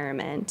work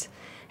environment.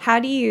 How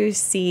do you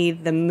see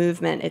the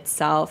movement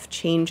itself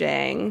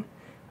changing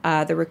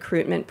the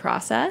recruitment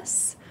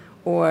process,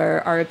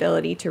 or our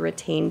ability to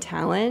retain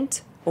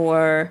talent,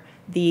 or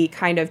the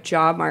kind of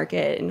job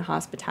market in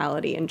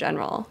hospitality in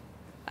general?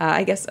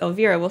 I guess,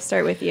 Elvira, we'll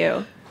start with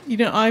you. You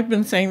know, I've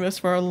been saying this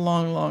for a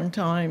long, long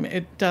time.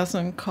 It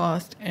doesn't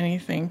cost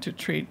anything to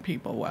treat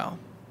people well.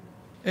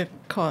 It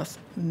costs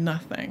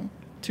nothing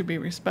to be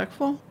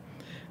respectful.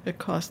 It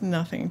costs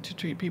nothing to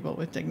treat people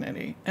with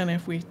dignity. And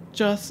if we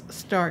just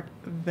start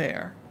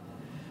there,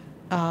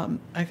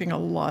 I think a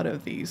lot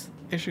of these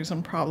issues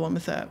and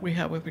problems that we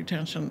have with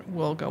retention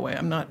will go away.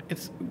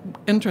 It's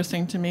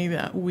interesting to me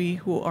that we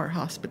who are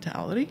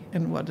hospitality,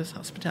 and what does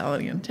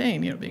hospitality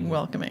entail? You know, being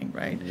welcoming,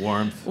 right?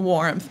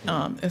 Warmth.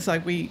 It's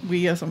like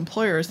we as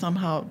employers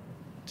somehow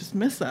just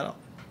miss that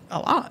a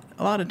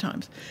lot of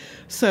times.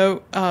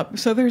 So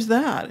there's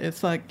that.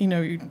 It's like, you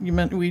know,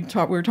 we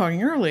were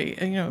talking early,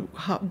 and, you know,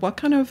 what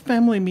kind of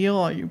family meal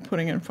are you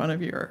putting in front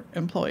of your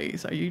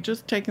employees? Are you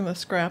just taking the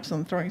scraps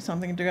and throwing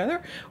something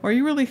together? Or are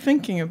you really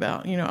thinking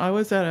about, you know, I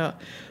was at a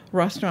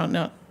restaurant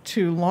not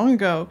too long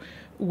ago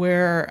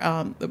where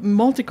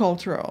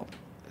multicultural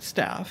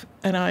staff,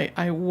 and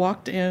I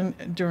walked in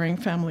during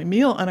family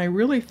meal, and I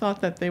really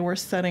thought that they were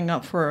setting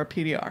up for a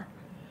PDR.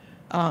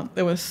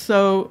 It was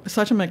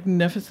such a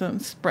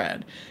magnificent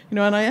spread, you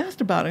know. And I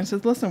asked about it. And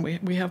said, "Listen,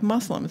 we have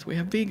Muslims, we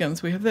have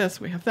vegans, we have this,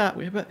 we have that,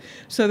 we have that."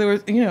 So there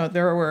was, you know,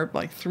 there were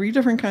like 3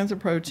 different kinds of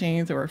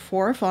proteins. There were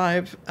 4 or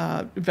 5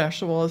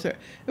 vegetables. It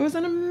was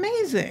an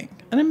amazing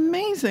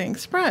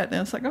spread.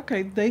 And it's like,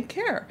 okay, they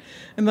care.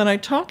 And then I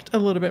talked a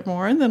little bit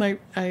more, and then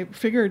I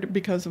figured,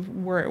 because of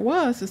where it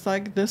was, it's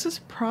like, this is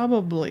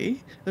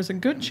probably, there's a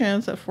good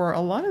chance that for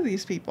a lot of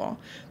these people,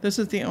 this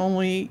is the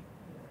only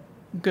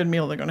good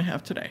meal they're going to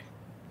have today.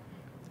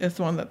 It's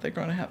the one that they're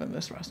going to have in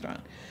this restaurant,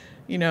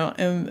 you know.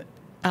 And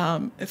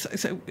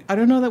it's I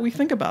don't know that we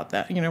think about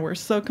that. You know, we're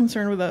so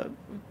concerned with the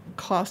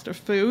cost of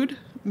food,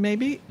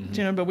 maybe,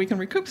 you know, but we can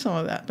recoup some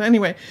of that. But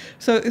anyway,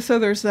 so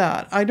there's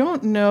that. I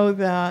don't know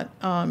that.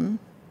 I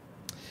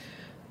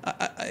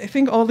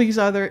think all these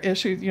other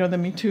issues, you know, the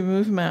Me Too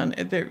movement,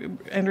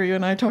 Andrea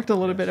and I talked a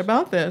little bit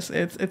about this.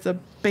 It's a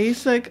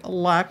basic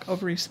lack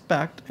of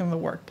respect in the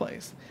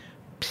workplace,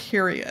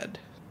 period.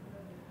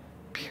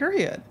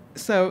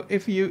 So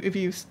if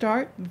you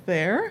start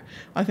there,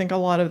 I think a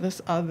lot of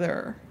this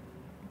other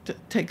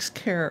takes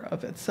care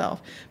of itself.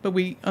 But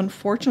we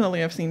unfortunately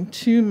have seen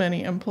too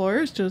many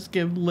employers just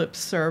give lip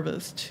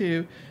service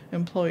to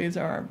employees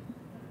are our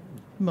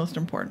most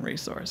important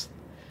resource.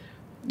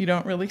 You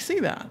don't really see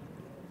that.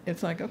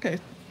 It's like, okay,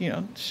 you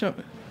know, show.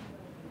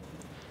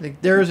 I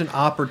think there is an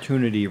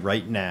opportunity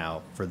right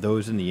now for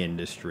those in the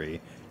industry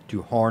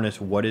to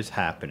harness what is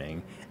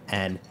happening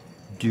and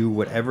do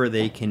whatever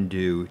they can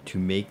do to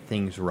make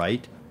things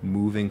right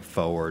moving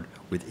forward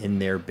within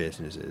their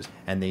businesses,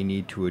 and they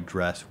need to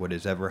address what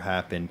has ever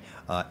happened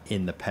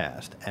in the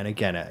past. And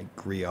again, I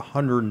agree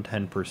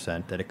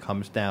 110% that it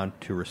comes down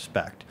to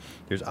respect.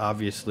 There's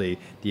obviously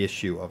the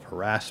issue of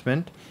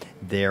harassment.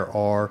 There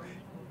are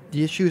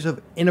the issues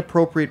of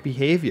inappropriate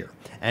behavior.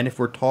 And if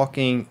we're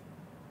talking,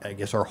 I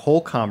guess our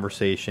whole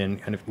conversation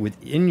kind of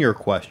within your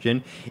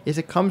question is,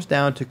 it comes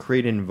down to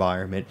create an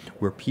environment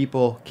where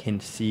people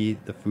can see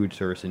the food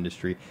service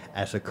industry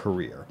as a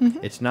career.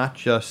 It's not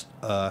just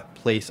a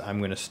place I'm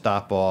going to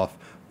stop off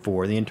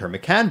for the intern.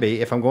 It can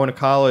be if I'm going to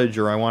college,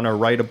 or I want to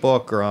write a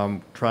book, or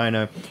I'm trying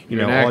to,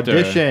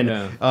 audition.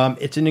 Yeah.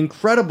 It's an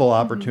incredible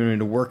opportunity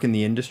to work in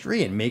the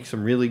industry and make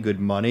some really good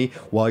money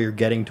while you're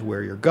getting to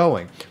where you're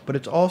going. But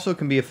it also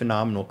can be a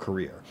phenomenal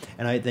career.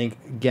 And I think,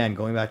 again,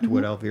 going back to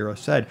what Elvira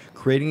said,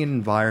 creating an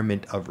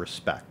environment of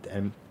respect.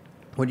 And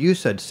what you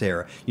said,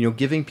 Sarah,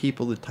 giving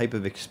people the type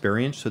of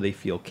experience so they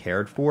feel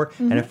cared for.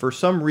 And if for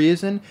some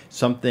reason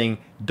something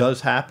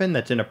does happen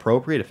that's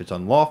inappropriate, if it's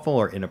unlawful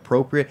or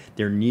inappropriate,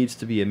 there needs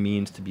to be a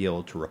means to be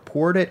able to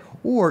report it,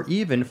 or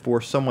even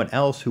for someone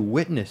else who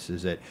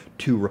witnesses it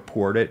to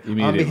report it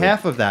on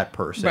behalf of that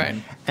person. Right.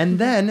 And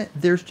then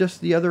there's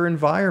just the other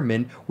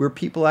environment where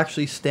people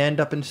actually stand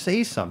up and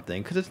say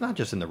something, because it's not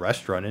just in the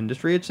restaurant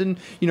industry, it's in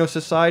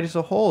society as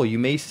a whole. You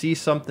may see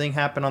something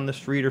happen on the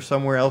street or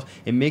somewhere else,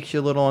 it makes you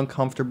a little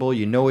uncomfortable,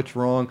 you know it's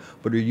wrong,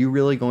 but are you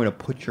really going to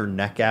put your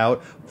neck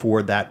out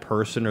for that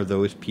person or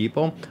those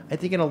people? I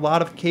think in a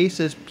lot of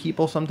cases,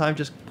 people sometimes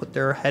just put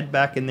their head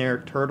back in their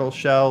turtle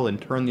shell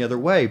and turn the other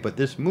way. But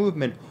this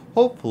movement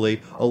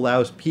hopefully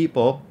allows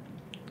people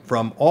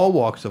from all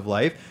walks of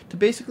life to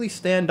basically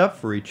stand up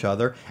for each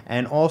other,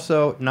 and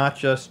also not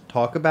just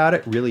talk about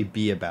it, really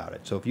be about it.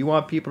 So if you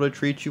want people to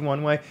treat you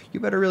one way, you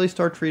better really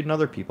start treating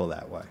other people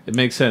that way. It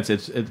makes sense.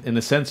 It's in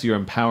a sense, you're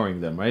empowering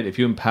them, right? If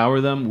you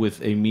empower them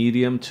with a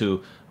medium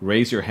to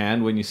raise your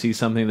hand when you see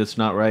something that's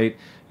not right,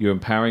 you're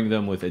empowering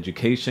them with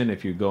education.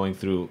 If you're going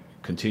through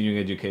continuing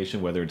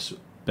education, whether it's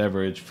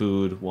beverage,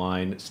 food,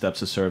 wine,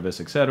 steps of service,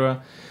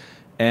 etc.,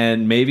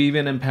 And maybe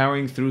even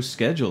empowering through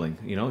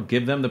scheduling,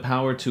 give them the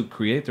power to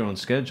create their own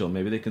schedule.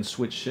 Maybe they can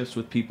switch shifts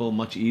with people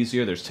much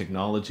easier. There's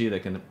technology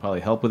that can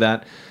probably help with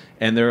that.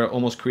 And they're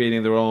almost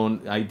creating their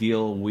own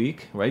ideal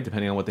week, right?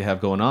 Depending on what they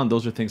have going on.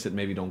 Those are things that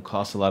maybe don't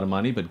cost a lot of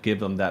money, but give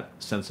them that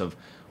sense of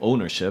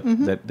ownership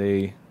that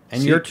they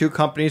And seek. your two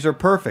companies are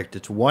perfect.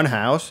 It's one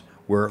house.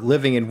 We're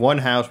living in one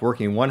house,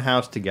 working in one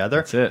house together.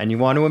 That's it. And you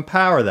want to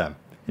empower them.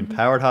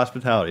 Empowered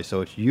hospitality.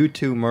 So it's you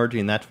two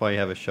merging. That's why you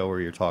have a show where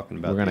you're talking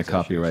about We're going to these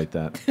copyright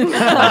that.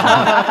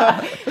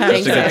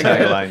 Thanks, Just a good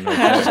Eric. tagline.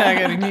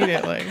 Hashtag it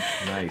immediately.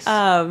 Nice.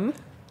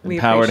 We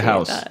Empowered appreciate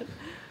house. that.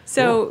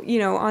 So,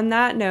 on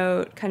that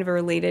note, kind of a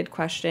related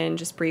question,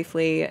 just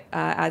briefly,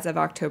 as of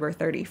October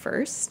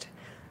 31st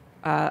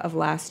of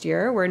last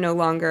year, we're no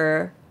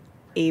longer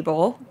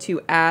able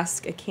to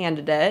ask a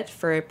candidate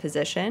for a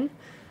position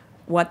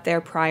what their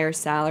prior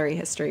salary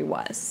history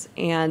was.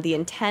 And the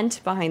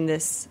intent behind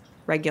this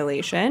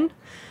regulation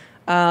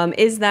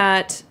is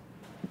that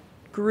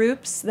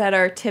groups that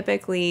are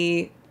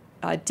typically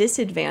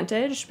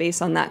disadvantaged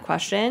based on that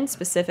question,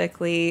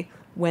 specifically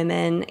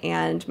women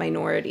and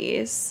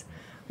minorities,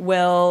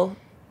 will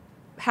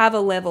have a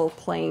level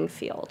playing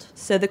field.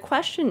 So the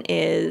question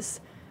is,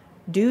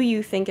 do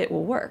you think it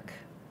will work?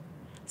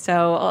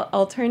 So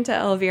I'll turn to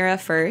Elvira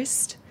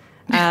first.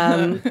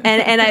 And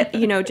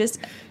I, just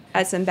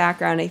as some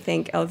background, I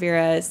think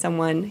Elvira is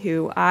someone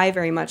who I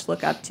very much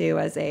look up to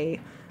as a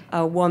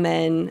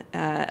woman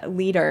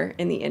leader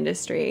in the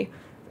industry.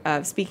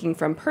 Speaking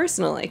from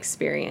personal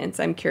experience,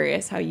 I'm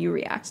curious how you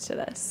react to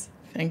this.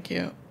 Thank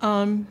you.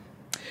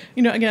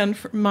 Again,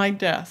 my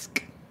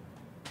desk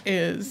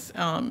is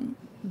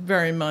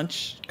very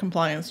much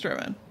compliance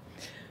driven.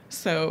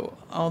 So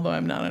although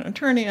I'm not an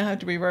attorney, I have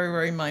to be very,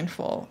 very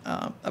mindful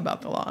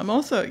about the law. I'm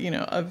also,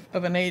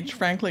 of an age,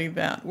 frankly,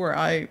 where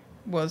I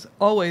was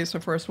always the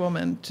first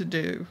woman to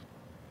do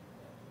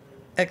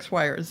X,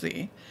 Y, or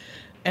Z.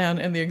 And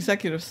in the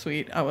executive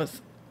suite, I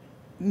was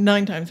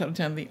 9 times out of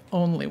 10 the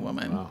only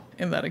woman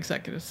in that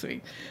executive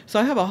suite. So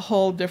I have a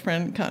whole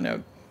different kind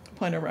of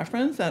point of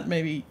reference that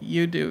maybe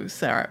you do,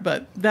 Sarah.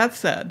 But that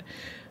said,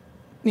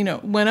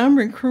 when I'm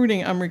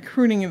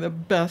recruiting the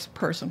best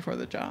person for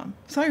the job.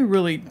 So I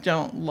really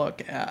don't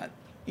look at,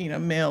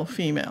 male,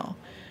 female,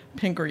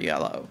 pink or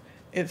yellow.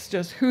 It's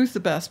just who's the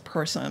best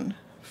person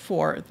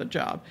for the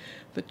job.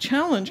 The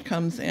challenge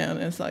comes in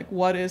is like,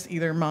 what is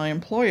either my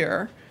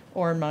employer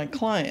or my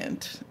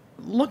client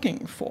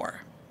looking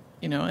for?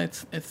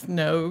 It's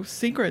no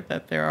secret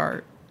that there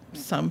are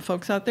some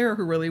folks out there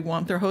who really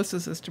want their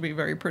hostesses to be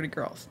very pretty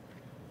girls.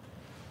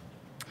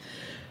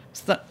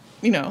 So,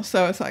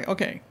 so it's like,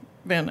 okay,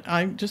 then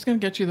I'm just going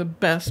to get you the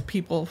best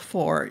people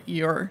for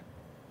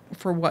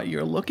what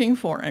you're looking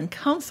for and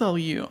counsel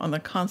you on the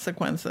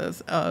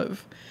consequences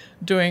of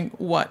doing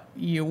what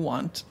you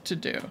want to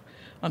do.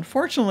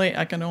 Unfortunately,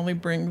 I can only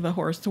bring the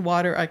horse to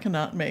water. I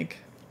cannot make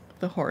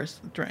the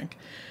horse drink.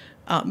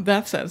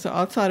 That said, so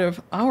outside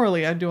of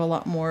hourly, I do a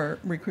lot more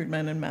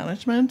recruitment and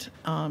management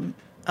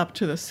up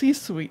to the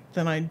C-suite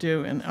than I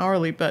do in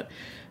hourly. But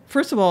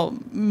first of all,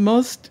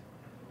 most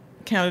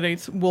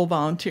candidates will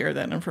volunteer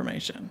that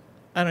information.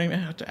 I don't even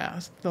have to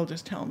ask. They'll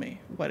just tell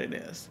me what it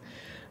is.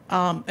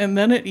 And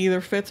then it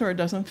either fits or it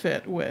doesn't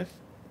fit with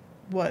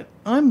what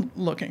I'm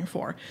looking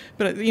for.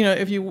 But,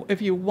 if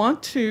you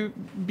want to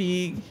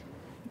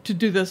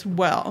do this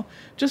well,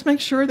 just make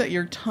sure that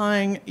you're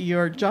tying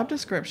your job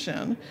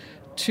description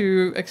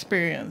to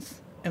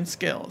experience and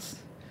skills.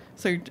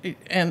 So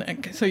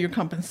so your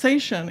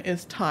compensation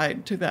is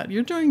tied to that.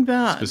 You're doing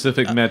that.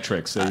 Specific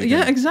metrics. So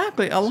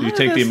exactly. So you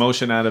take the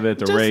emotion out of it,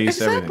 the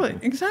race, everything.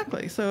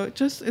 Exactly. So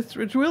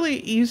it's really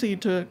easy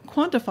to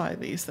quantify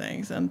these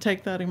things and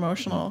take that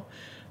emotional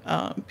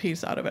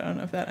piece out of it. I don't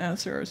know if that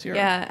answers your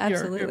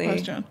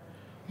question.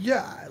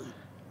 Yeah.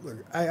 Look,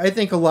 I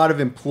think a lot of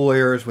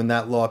employers, when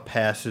that law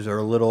passes, were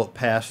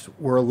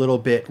a little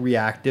bit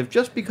reactive,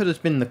 just because it's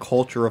been the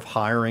culture of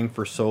hiring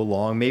for so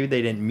long. Maybe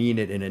they didn't mean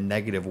it in a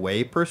negative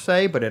way per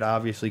se, but it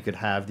obviously could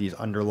have these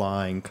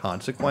underlying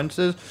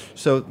consequences.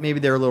 So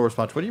maybe they're a little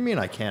responsive. What do you mean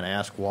I can't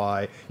ask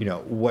why,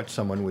 what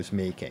someone was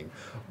making?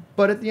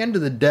 But at the end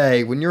of the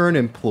day, when you're an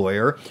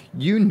employer,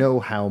 you know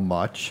how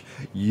much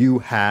you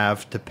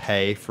have to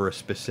pay for a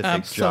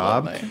specific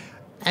job.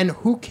 And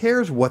who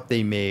cares what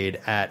they made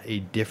at a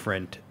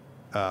different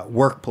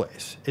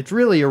workplace? It's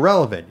really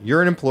irrelevant.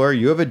 You're an employer.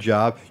 You have a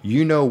job.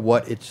 You know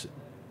what it's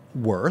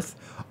worth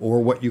or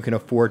what you can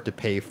afford to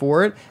pay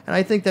for it. And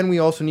I think then we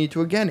also need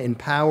to, again,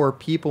 empower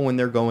people when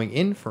they're going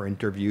in for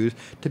interviews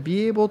to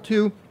be able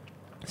to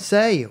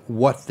say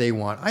what they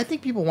want. I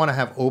think people want to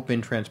have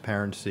open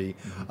transparency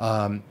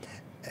on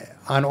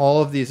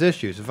all of these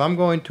issues. If I'm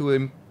going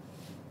to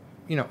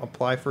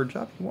apply for a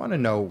job, you want to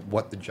know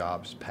what the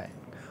job's paying.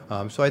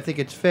 So I think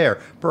it's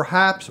fair.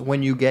 Perhaps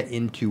when you get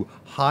into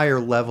higher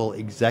level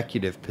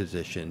executive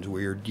positions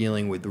where you're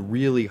dealing with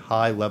really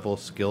high level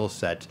skill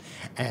sets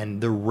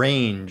and the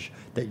range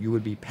that you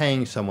would be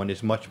paying someone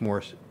is much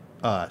more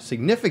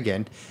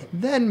significant,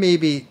 then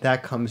maybe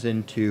that comes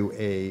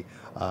into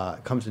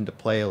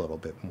play a little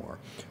bit more.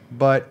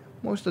 But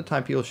most of the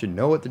time, people should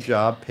know what the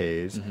job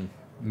pays,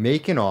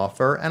 make an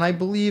offer, and I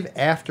believe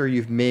after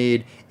you've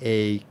made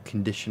a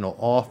conditional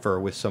offer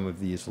with some of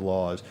these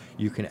laws,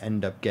 you can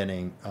end up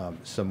getting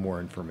some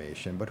more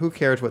information. But who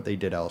cares what they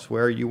did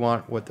elsewhere? You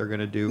want what they're going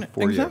to do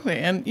for you. Exactly,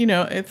 and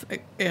it's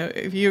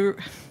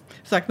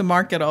it's like the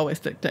market always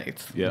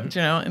dictates. Yeah.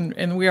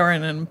 And we are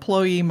in an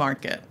employee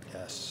market.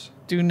 Yes.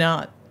 Do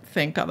not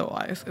think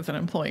otherwise. It's an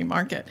employee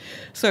market.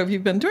 So if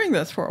you've been doing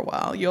this for a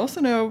while, you also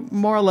know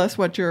more or less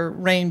what your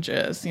range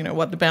is,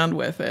 what the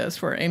bandwidth is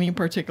for any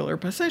particular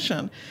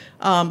position.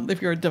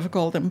 If you're a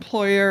difficult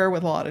employer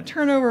with a lot of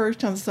turnover,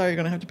 chances are you're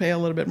going to have to pay a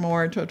little bit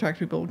more to attract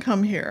people to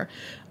come here.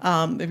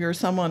 If you're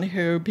someone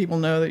who people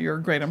know that you're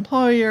a great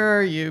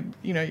employer, you're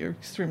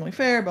extremely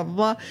fair, blah,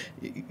 blah, blah,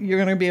 you're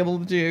going to be able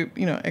to do,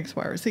 X,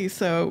 Y, or Z.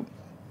 So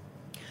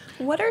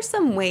what are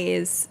some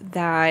ways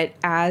that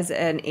as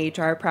an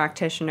HR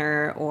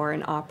practitioner or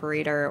an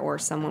operator or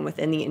someone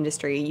within the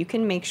industry, you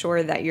can make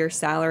sure that your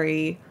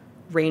salary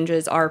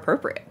ranges are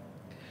appropriate?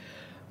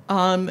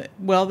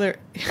 Well, there,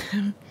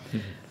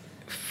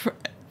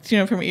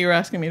 for me, you're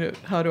asking me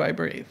how do I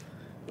breathe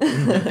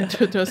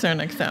to a certain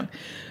extent.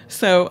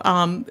 So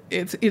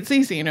it's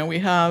easy. We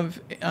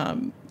have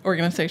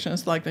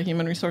organizations like the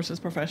Human Resources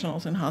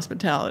Professionals in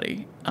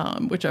Hospitality,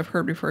 which I've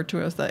heard referred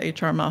to as the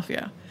HR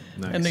Mafia.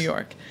 Nice. In New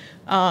York.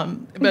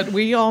 But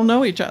we all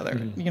know each other.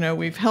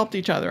 We've helped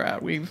each other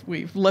out.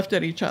 We've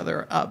lifted each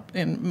other up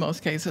in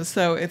most cases.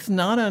 So it's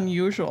not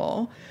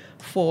unusual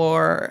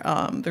for,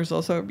 there's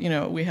also,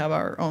 we have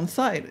our own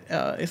site.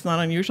 It's not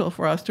unusual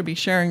for us to be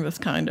sharing this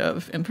kind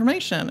of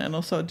information and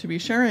also to be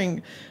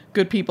sharing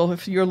good people.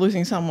 If you're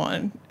losing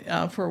someone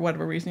for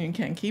whatever reason you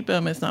can't keep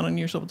them, it's not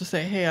unusual to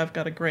say, hey, I've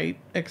got a great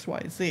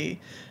XYZ.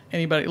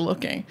 Anybody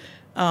looking?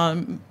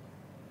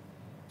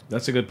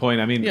 That's a good point.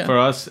 I mean, for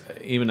us,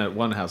 even at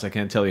one house, I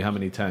can't tell you how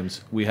many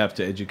times we have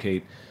to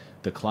educate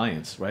the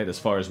clients, right? As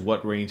far as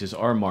what ranges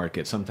our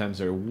market. Sometimes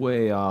they're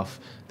way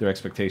off. Their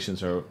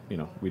expectations are,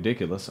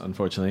 ridiculous,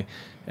 unfortunately.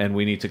 And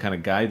we need to kind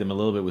of guide them a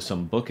little bit with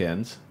some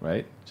bookends,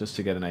 right? Just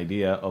to get an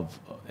idea of,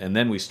 and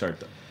then we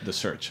start the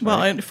search. Well,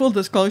 right? and full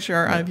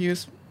disclosure, I've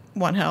used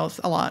One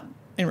House a lot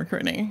in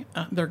recruiting.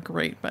 They're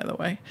great, by the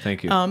way.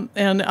 Thank you.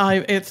 And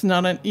it's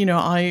not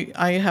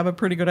I have a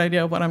pretty good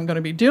idea of what I'm going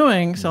to be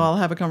doing, so I'll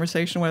have a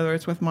conversation, whether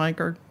it's with Mike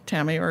or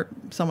Tammy or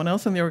someone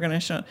else in the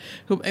organization,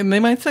 and they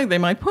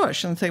might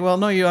push and say, well,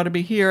 no, you ought to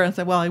be here, and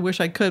say, well, I wish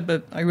I could,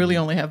 but I really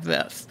only have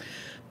this.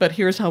 But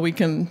here's how we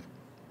can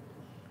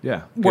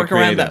work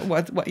around that.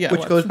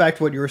 Which goes back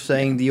to what you were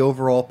saying, the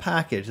overall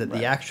package, that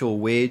the actual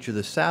wage or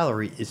the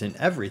salary isn't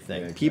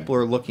everything. Exactly. People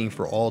are looking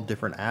for all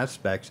different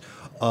aspects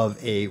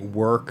of a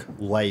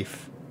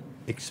work-life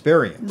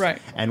experience.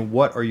 Right. And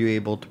what are you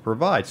able to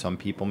provide? Some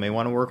people may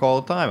want to work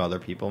all the time. Other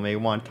people may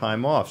want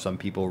time off. Some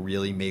people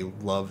really may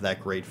love that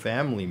great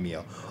family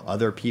meal.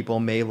 Other people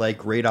may like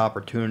great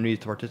opportunities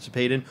to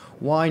participate in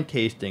wine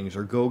tastings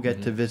or go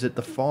get to visit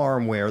the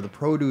farm where the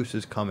produce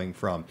is coming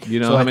from.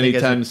 How many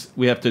times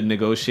we have to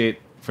negotiate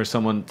for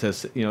someone to,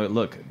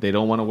 look, they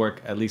don't want to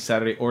work at least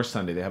Saturday or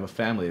Sunday. They have a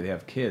family. They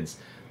have kids.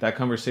 That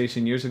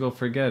conversation years ago,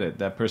 forget it.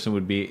 That person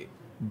would be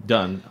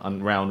done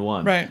on round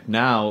one. Right.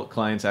 Now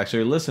clients actually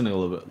are listening a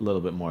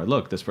little bit more.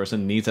 Look, this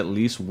person needs at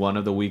least one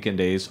of the weekend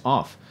days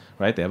off,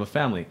 right? They have a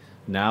family.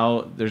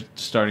 Now they're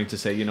starting to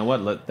say, you know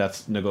what,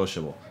 that's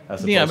negotiable.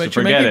 As opposed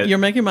to you're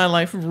making my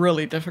life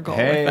really difficult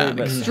with that.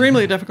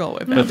 Extremely difficult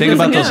with that. But think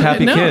about those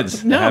happy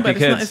kids. No, but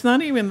it's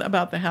not even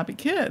about the happy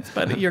kids.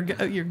 But you're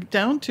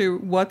down to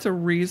what's a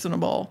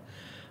reasonable.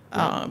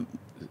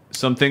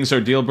 Some things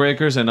are deal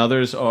breakers and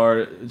others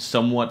are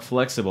somewhat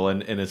flexible.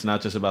 And it's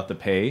not just about the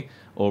pay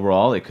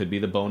overall. It could be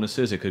the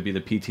bonuses. It could be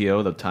the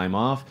PTO, the time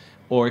off.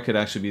 Or it could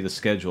actually be the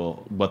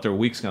schedule, what their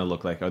week's going to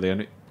look like. Are they going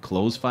to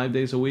close 5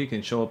 days a week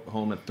and show up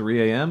home at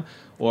 3 a.m.?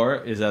 Or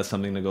is that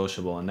something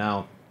negotiable? And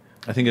now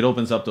I think it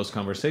opens up those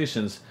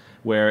conversations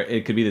where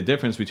it could be the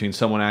difference between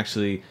someone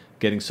actually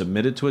getting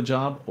submitted to a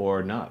job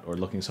or not, or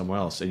looking somewhere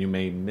else, and you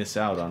may miss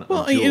out on.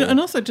 Well, and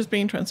also just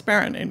being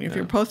transparent. And if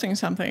you're posting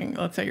something,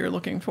 let's say you're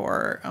looking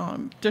for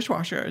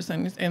dishwashers,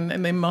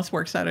 and they must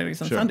work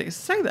Saturdays and Sundays,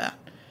 say that.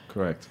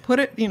 Correct. Put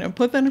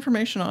that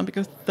information on,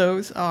 because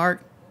those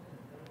are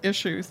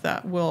issues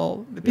that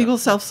people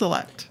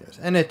self-select. Yes.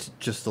 And it's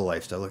just the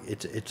lifestyle. Look,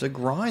 it's a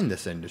grind,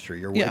 this industry.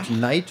 You're working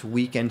nights,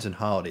 weekends, and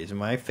holidays. In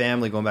my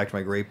family, going back to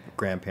my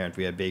great-grandparents,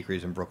 we had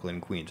bakeries in Brooklyn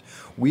and Queens.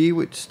 We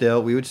would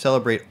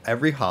celebrate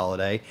every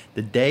holiday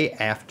the day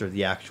after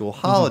the actual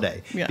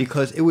holiday,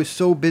 because it was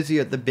so busy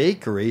at the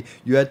bakery,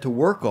 you had to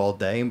work all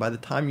day, and by the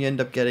time you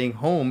end up getting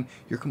home,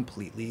 you're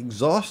completely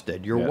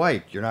exhausted. You're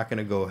wiped. You're not going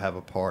to go have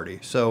a party.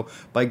 So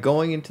by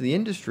going into the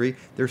industry,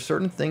 there's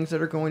certain things that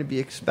are going to be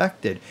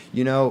expected.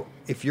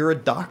 If you're a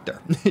doctor,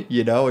 and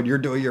you're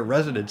doing your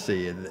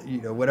residency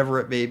and,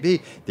 whatever it may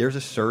be, there's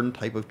a certain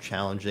type of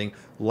challenging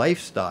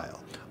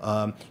lifestyle.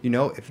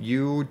 If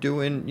you're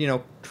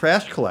doing,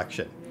 trash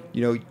collection,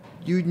 you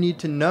need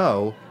to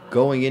know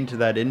going into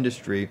that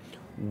industry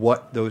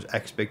what those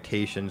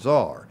expectations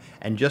are.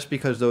 And just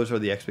because those are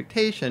the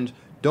expectations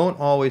don't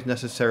always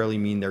necessarily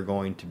mean they're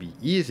going to be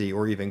easy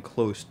or even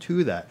close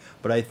to that.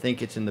 But I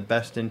think it's in the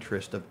best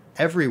interest of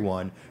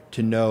everyone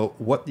to know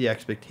what the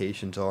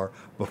expectations are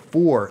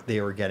before they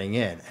are getting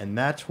in. And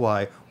that's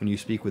why when you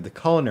speak with the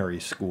culinary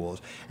schools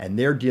and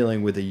they're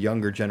dealing with a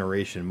younger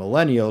generation,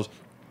 millennials,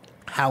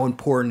 how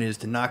important it is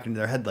to knock into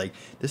their head, like,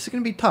 this is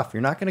going to be tough. You're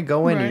not going to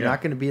go in, Right. you're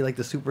not going to be like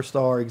the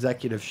superstar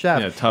executive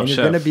chef. Yeah, Top and you're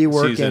Chef going to be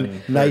working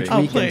season nights,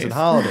 30. weekends, please. and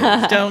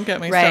holidays. Don't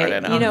get me Right.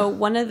 started. You know,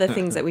 one of the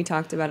things that we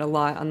talked about a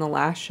lot on the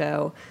last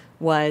show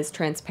was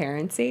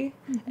transparency,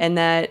 and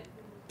that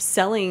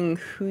selling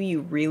who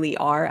you really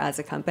are as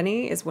a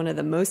company is one of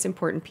the most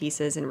important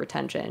pieces in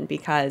retention,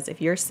 because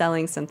if you're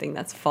selling something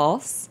that's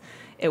false,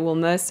 it will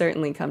most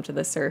certainly come to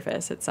the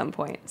surface at some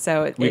point.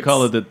 So We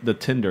call it the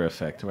Tinder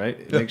effect,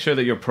 right? Make sure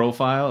that your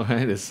profile,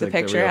 right, is the like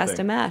picture real has thing.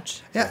 to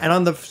match. Yeah, and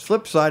on the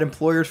flip side,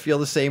 employers feel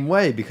the same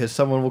way because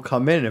someone will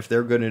come in, and if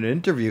they're good at an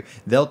interview,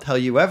 they'll tell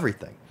you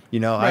everything.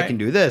 You know, I Right. can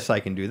do this, I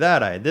can do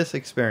that, I had this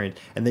experience.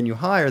 And then you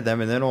hire them,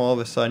 and then all of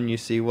a sudden you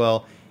see,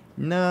 well,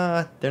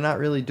 nah, they're not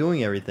really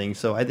doing everything.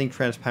 So I think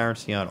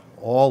transparency on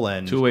all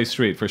ends Two-way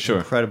street for is sure.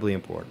 incredibly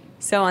important.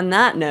 So on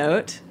that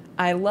note,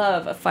 I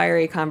love a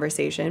fiery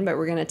conversation, but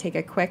we're going to take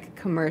a quick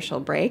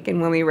commercial break.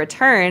 And when we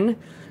return,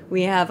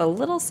 we have a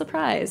little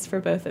surprise for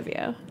both of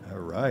you. All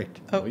right.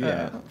 Oh,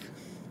 yeah.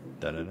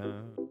 Da-da-da.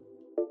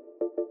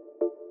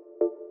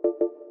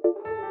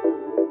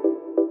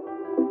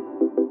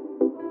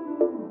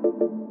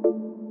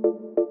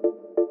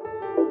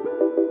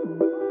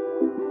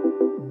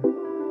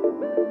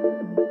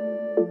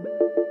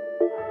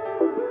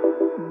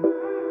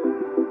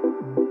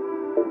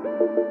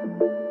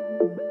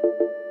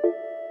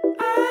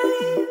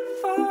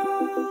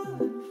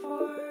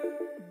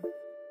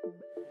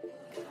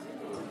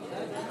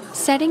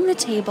 Setting the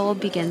table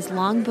begins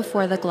long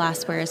before the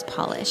glassware is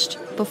polished,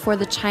 before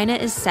the china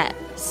is set,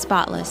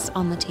 spotless,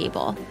 on the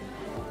table.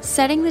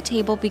 Setting the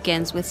table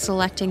begins with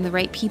selecting the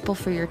right people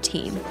for your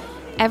team.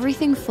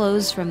 Everything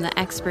flows from the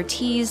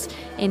expertise,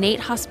 innate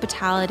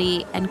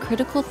hospitality, and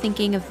critical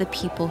thinking of the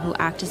people who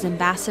act as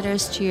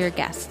ambassadors to your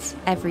guests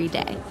every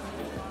day.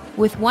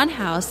 With One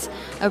House,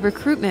 a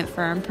recruitment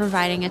firm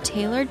providing a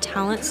tailored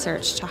talent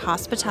search to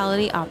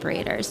hospitality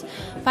operators,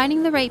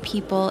 finding the right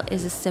people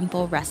is a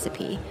simple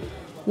recipe.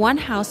 One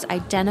House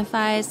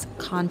identifies,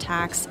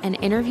 contacts, and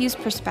interviews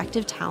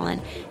prospective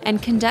talent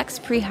and conducts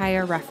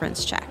pre-hire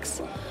reference checks.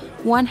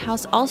 One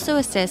House also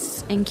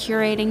assists in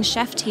curating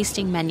chef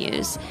tasting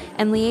menus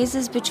and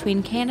liaises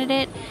between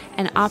candidate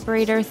and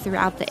operator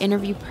throughout the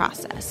interview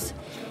process.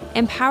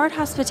 Empowered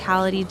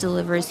Hospitality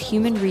delivers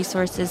human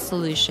resources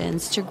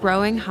solutions to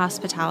growing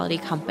hospitality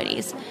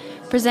companies,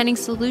 presenting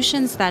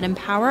solutions that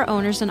empower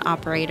owners and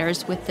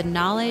operators with the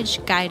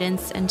knowledge,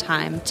 guidance, and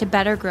time to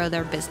better grow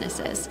their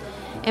businesses.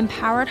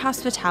 Empowered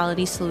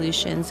Hospitality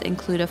solutions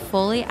include a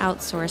fully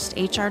outsourced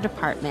HR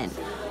department,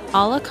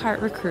 a la carte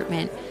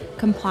recruitment,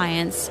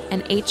 compliance,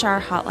 and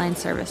HR hotline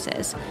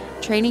services,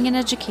 training and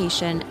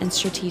education, and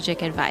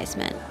strategic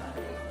advisement.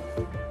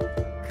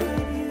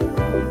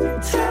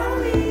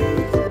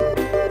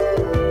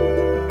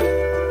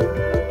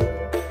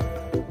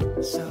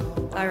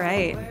 All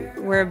right,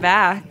 we're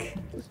back.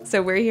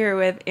 So we're here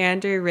with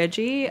Andrew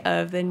Ridgey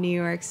of the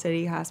New York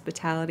City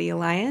Hospitality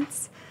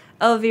Alliance,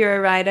 Elvira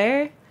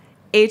Ryder,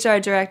 HR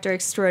Director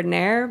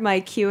Extraordinaire,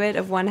 Mike Hewitt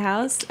of One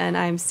House, and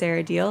I'm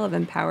Sarah Deal of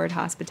Empowered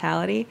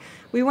Hospitality.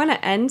 We want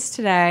to end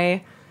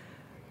today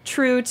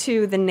true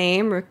to the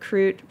name,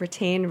 Recruit,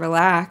 Retain,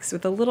 Relax,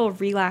 with a little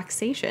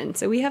relaxation.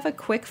 So we have a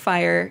quick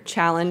fire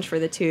challenge for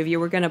the two of you.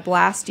 We're going to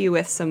blast you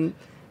with some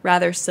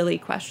rather silly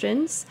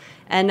questions,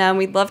 and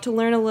we'd love to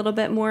learn a little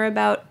bit more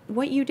about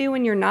what you do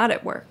when you're not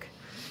at work.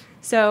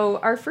 So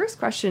our first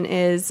question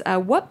is,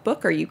 what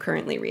book are you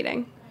currently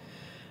reading?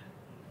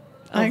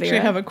 I actually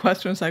Elvira? have a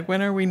question. It's like,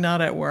 when are we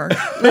not at work?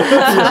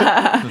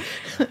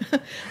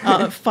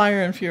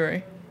 Fire and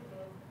Fury.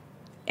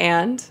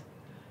 And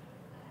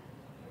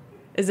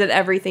is it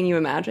everything you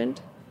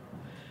imagined?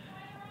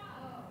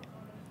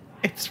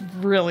 It's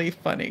really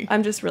funny.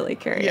 I'm just really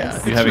curious. Yeah. You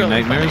It's having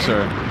really nightmares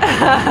or?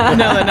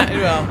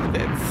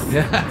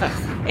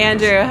 it's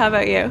Andrew, how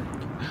about you?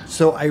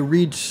 So I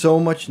read so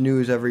much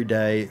news every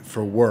day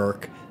for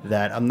work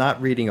that I'm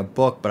not reading a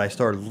book, but I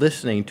started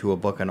listening to a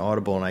book on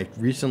Audible, and I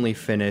recently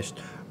finished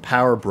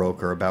Power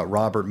Broker about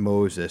Robert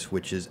Moses,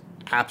 which is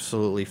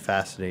absolutely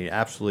fascinating,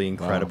 absolutely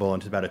incredible,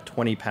 and it's about a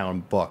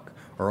 20-pound book,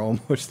 or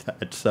almost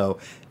that. So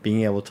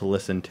being able to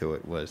listen to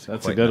it was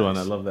That's quite a good nice. one.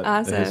 I love that. the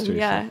Awesome. history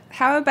Yeah. stuff.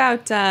 How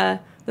about the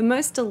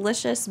most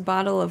delicious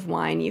bottle of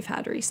wine you've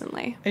had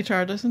recently?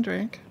 HR doesn't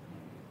drink.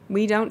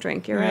 We don't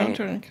drink. You're We right. don't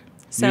drink.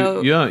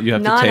 So You have to taste, you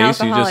just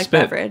non-alcoholic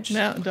spit. beverage.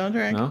 No, don't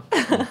drink. No?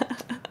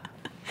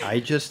 I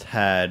just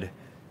had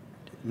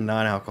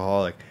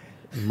non-alcoholic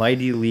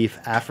Mighty Leaf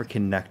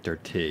African Nectar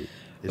tea.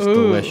 It's Ooh.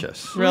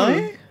 delicious.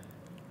 Really?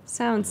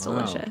 Sounds Wow.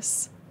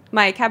 delicious.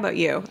 Mike, how about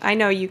you? I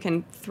know you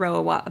can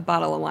throw a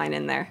bottle of wine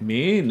in there.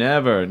 Me?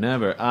 Never,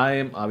 never. I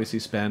am obviously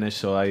Spanish,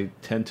 so I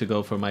tend to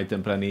go for my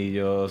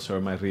Tempranillos or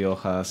my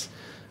Riojas,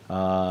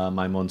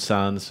 my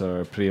Monsans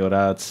or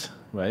Priorats,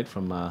 right,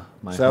 from my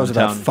So that was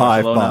about hometown, 5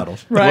 Barcelona.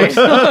 bottles. Right. It's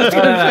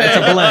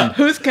a blend.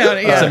 Who's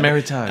counting? It's Yeah. a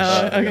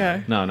Meritage.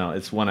 Okay. No,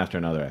 it's one after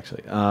another,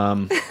 actually.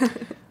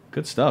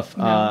 Good stuff.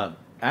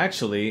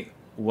 Actually,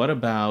 what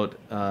about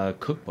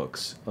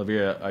cookbooks?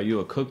 Olivia, are you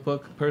a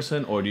cookbook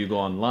person, or do you go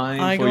online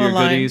I for go your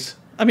online. goodies?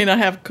 I mean, I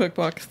have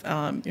cookbooks.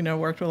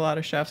 Worked with a lot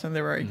of chefs, and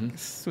they're very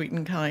sweet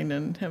and kind,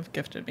 and have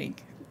gifted me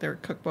their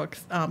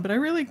cookbooks. But I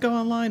really go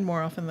online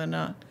more often than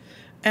not.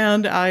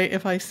 And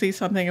if I see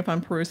something, if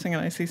I'm perusing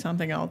and I see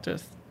something, I'll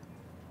just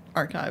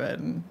archive it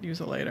and use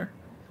it later.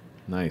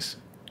 Nice.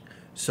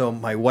 So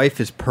my wife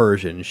is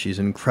Persian. She's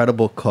an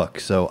incredible cook.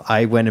 So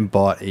I went and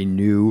bought a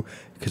new,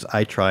 because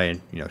I try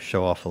and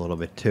show off a little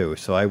bit too.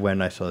 So I went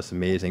and I saw this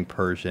amazing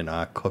Persian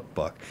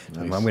cookbook.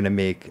 So Nice. I'm going to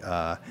make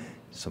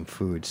some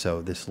food.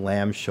 So this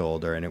lamb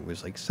shoulder, and it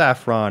was like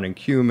saffron and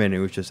cumin. It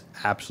was just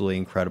absolutely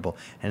incredible.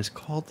 And it's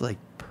called like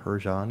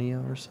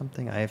Persiania or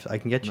something. I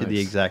can get you the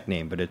Nice. exact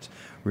name, but it's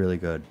really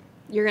good.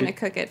 You're going to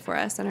cook it for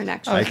us on our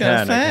next I was show.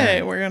 going to I say,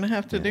 can. we're going to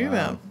have to do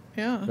that.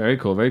 Yeah. Very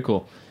cool. Very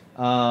cool.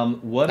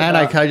 What And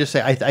about, can I just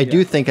say, I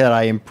do think that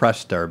I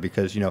impressed her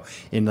because,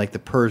 in like the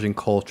Persian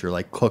culture,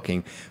 like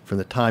cooking, from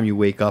the time you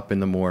wake up in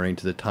the morning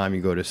to the time you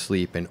go to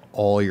sleep, and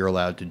all you're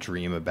allowed to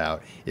dream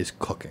about is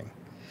cooking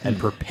and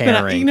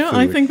preparing But,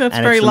 I food. think that's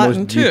And very it's the most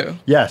Latin too.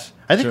 Yes.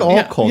 I think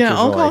all cultures Yeah,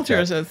 all are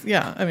cultures like that. is.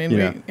 Yeah, I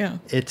mean, yeah.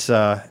 It's,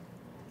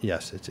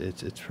 yes,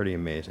 it's pretty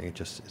amazing. It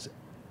just is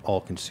all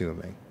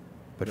consuming.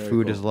 But Very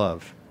food cool. is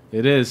love.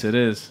 It is. It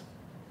is.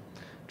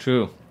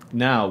 True.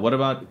 Now, what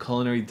about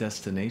culinary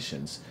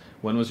destinations?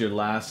 When was your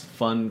last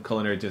fun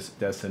culinary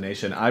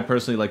destination? I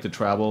personally like to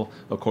travel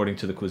according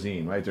to the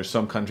cuisine, right? There's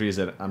some countries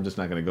that I'm just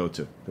not going to go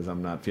to because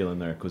I'm not feeling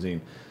their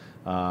cuisine.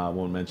 I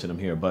won't mention them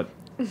here. But,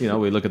 we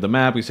look at the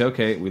map. We say,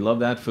 okay, we love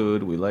that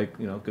food. We like,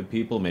 good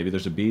people. Maybe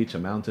there's a beach, a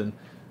mountain.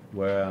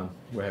 Where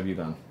have you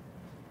gone?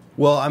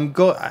 Well, I'm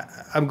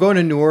going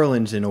to New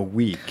Orleans in a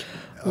week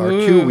or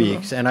 2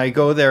 weeks, and I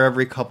go there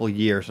every couple of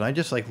years, and I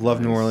just love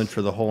New Orleans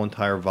for the whole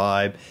entire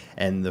vibe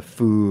and the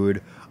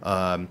food.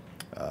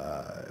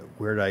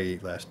 Where did I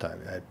eat last time?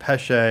 I had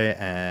Peche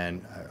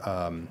and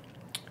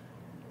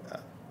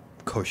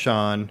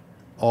Koshan,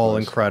 all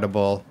Nice.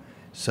 incredible.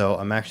 So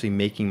I'm actually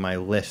making my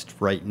list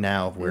right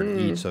now of where to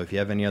eat. So if you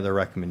have any other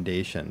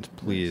recommendations,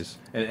 please.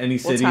 And any We'll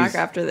cities talk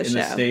after the in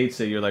the show. States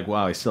that you're like,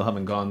 wow, I still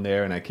haven't gone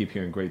there, and I keep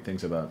hearing great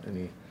things about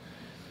any.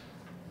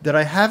 That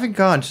I haven't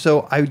gone.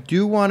 So I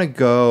do want to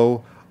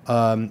go.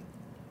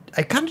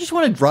 I kind of just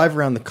want to drive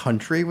around the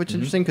country, which is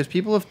interesting because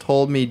people have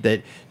told me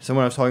that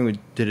someone I was talking with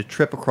did a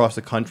trip across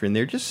the country, and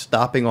they're just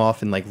stopping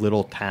off in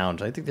little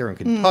towns. I think they were in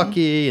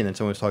Kentucky, and then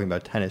someone was talking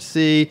about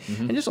Tennessee,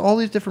 and just all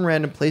these different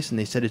random places. And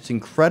they said it's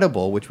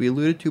incredible, which we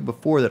alluded to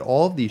before, that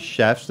all of these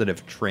chefs that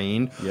have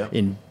trained Yep.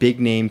 in big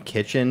name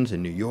kitchens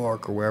in New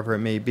York or wherever it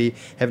may be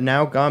have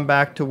now gone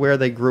back to where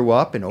they grew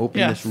up and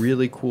opened Yes. this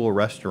really cool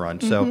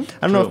restaurant. So I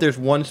don't know True. if there's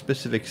one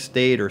specific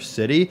state or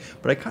city,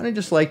 but I kind of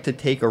just like to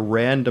take a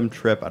random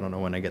trip. I don't know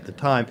when I get the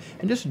time,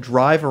 and just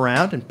drive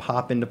around and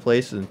pop into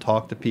places and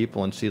talk to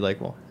people and see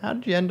well, how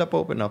did you end up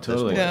opening up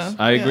Totally. this Yeah. place?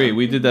 I agree.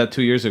 We did that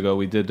 2 years ago.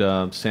 We did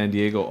San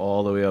Diego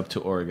all the way up to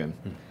Oregon,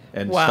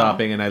 and Wow.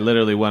 stopping. And I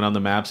literally went on the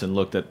maps and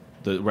looked at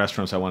the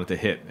restaurants I wanted to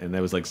hit, and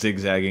it was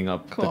zigzagging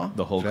up Cool.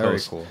 the whole Very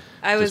coast. cool.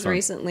 I was Just fun.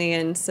 recently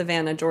in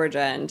Savannah, Georgia,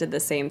 and did the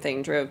same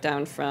thing. Drove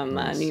down from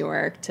New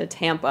York to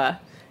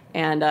Tampa,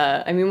 and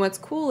what's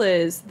cool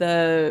is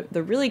the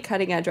really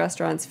cutting edge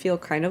restaurants feel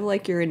kind of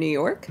like you're in New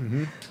York,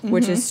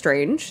 which is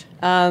strange.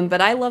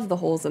 But I love the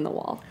holes in the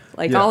wall.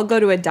 Yeah. I'll go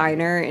to a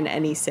diner in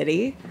any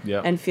city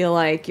Yeah. and feel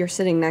like you're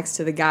sitting next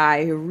to the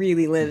guy who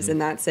really lives in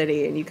that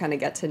city, and you kind of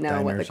get to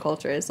know what the Diners.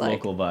 culture is like.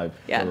 Local vibe.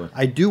 Yeah. Totally.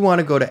 I do want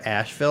to go to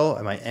Asheville.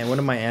 And one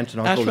of my aunts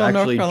and uncles Asheville, North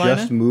actually Carolina?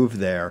 just moved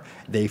there.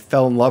 They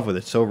fell in love with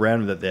it so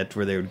random that that's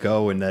where they would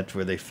go, and that's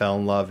where they fell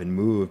in love and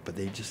moved. But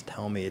they just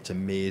tell me it's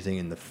amazing,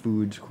 and the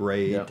food's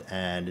great, Yep.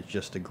 and it's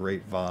just a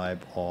great vibe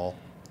all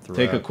throughout.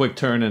 Take a quick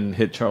turn and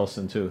hit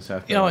Charleston too.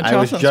 South You know, Carolina.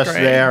 I was Charleston's just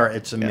great. there.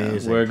 It's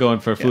amazing. We're going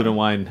for food Yeah. and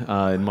wine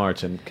in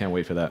March, and can't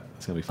wait for that.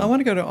 It's gonna be I fun. want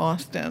to go to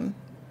Austin.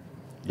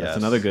 That's Yes.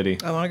 another goodie.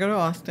 I want to go to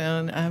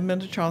Austin. I haven't been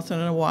to Charleston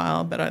in a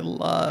while, but I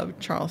love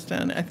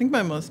Charleston. I think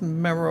my most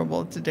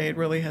memorable to date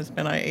really has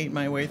been I ate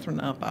my way through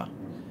Napa.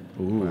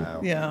 Ooh, Wow.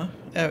 Yeah,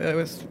 it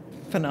was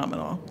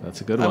phenomenal. that's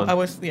a good one. I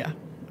was,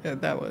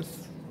 that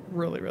was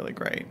really, really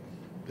great.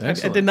 I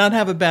Excellent. did not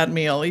have a bad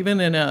meal, even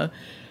in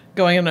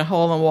going in a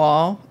hole in the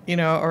wall,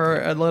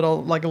 or a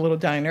little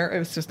diner. It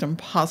was just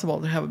impossible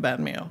to have a bad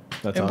meal.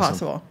 That's awesome.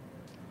 impossible.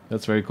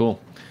 That's very cool.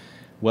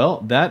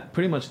 Well, that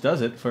pretty much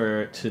does it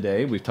for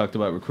today. We've talked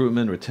about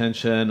recruitment,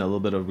 retention, a little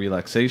bit of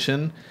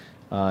relaxation,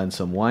 and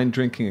some wine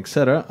drinking,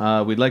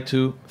 etc. We'd like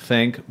to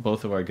thank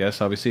both of our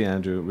guests, obviously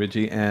Andrew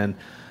Ridgie and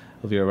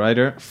Elvira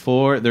Ryder,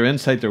 for their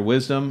insight, their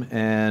wisdom,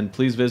 and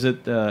please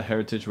visit the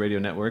Heritage Radio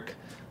Network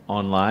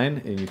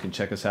online, and you can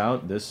check us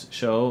out. This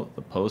show,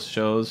 the post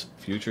shows,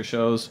 future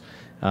shows.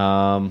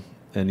 And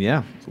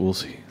yeah, we'll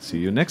see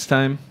you next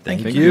time.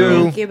 Thank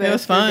you. Thank you both It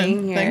was for fun.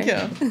 being here. Thank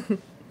you.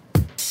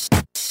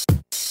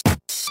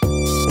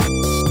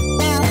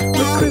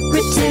 Recruit,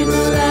 retain,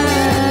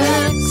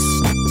 relax.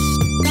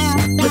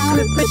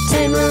 Recruit,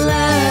 retain,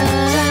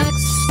 relax.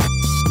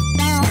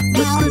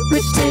 Recruit,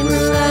 retain,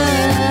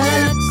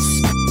 relax.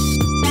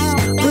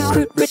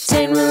 Recruit,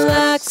 retain,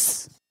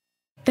 relax.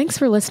 Thanks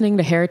for listening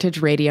to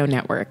Heritage Radio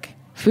Network,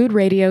 food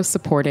radio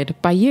supported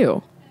by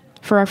you.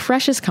 For our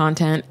freshest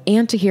content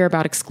and to hear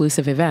about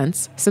exclusive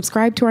events,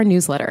 subscribe to our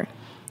newsletter.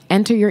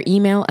 Enter your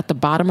email at the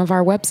bottom of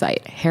our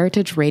website,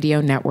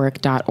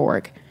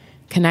 heritageradionetwork.org.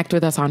 Connect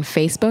with us on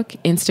Facebook,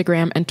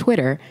 Instagram, and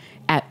Twitter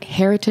at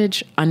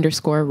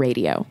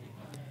heritage_radio.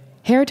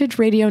 Heritage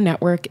Radio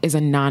Network is a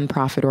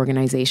nonprofit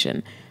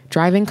organization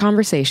driving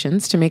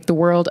conversations to make the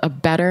world a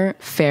better,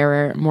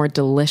 fairer, more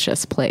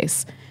delicious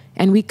place.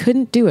 And we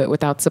couldn't do it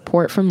without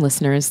support from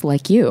listeners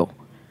like you.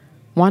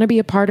 Want to be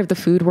a part of the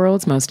food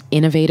world's most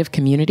innovative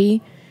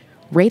community?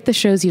 Rate the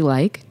shows you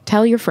like,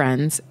 tell your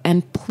friends,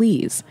 and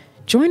please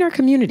join our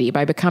community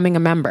by becoming a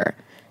member.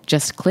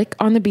 Just click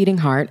on the beating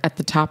heart at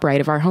the top right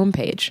of our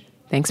homepage.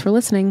 Thanks for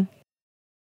listening.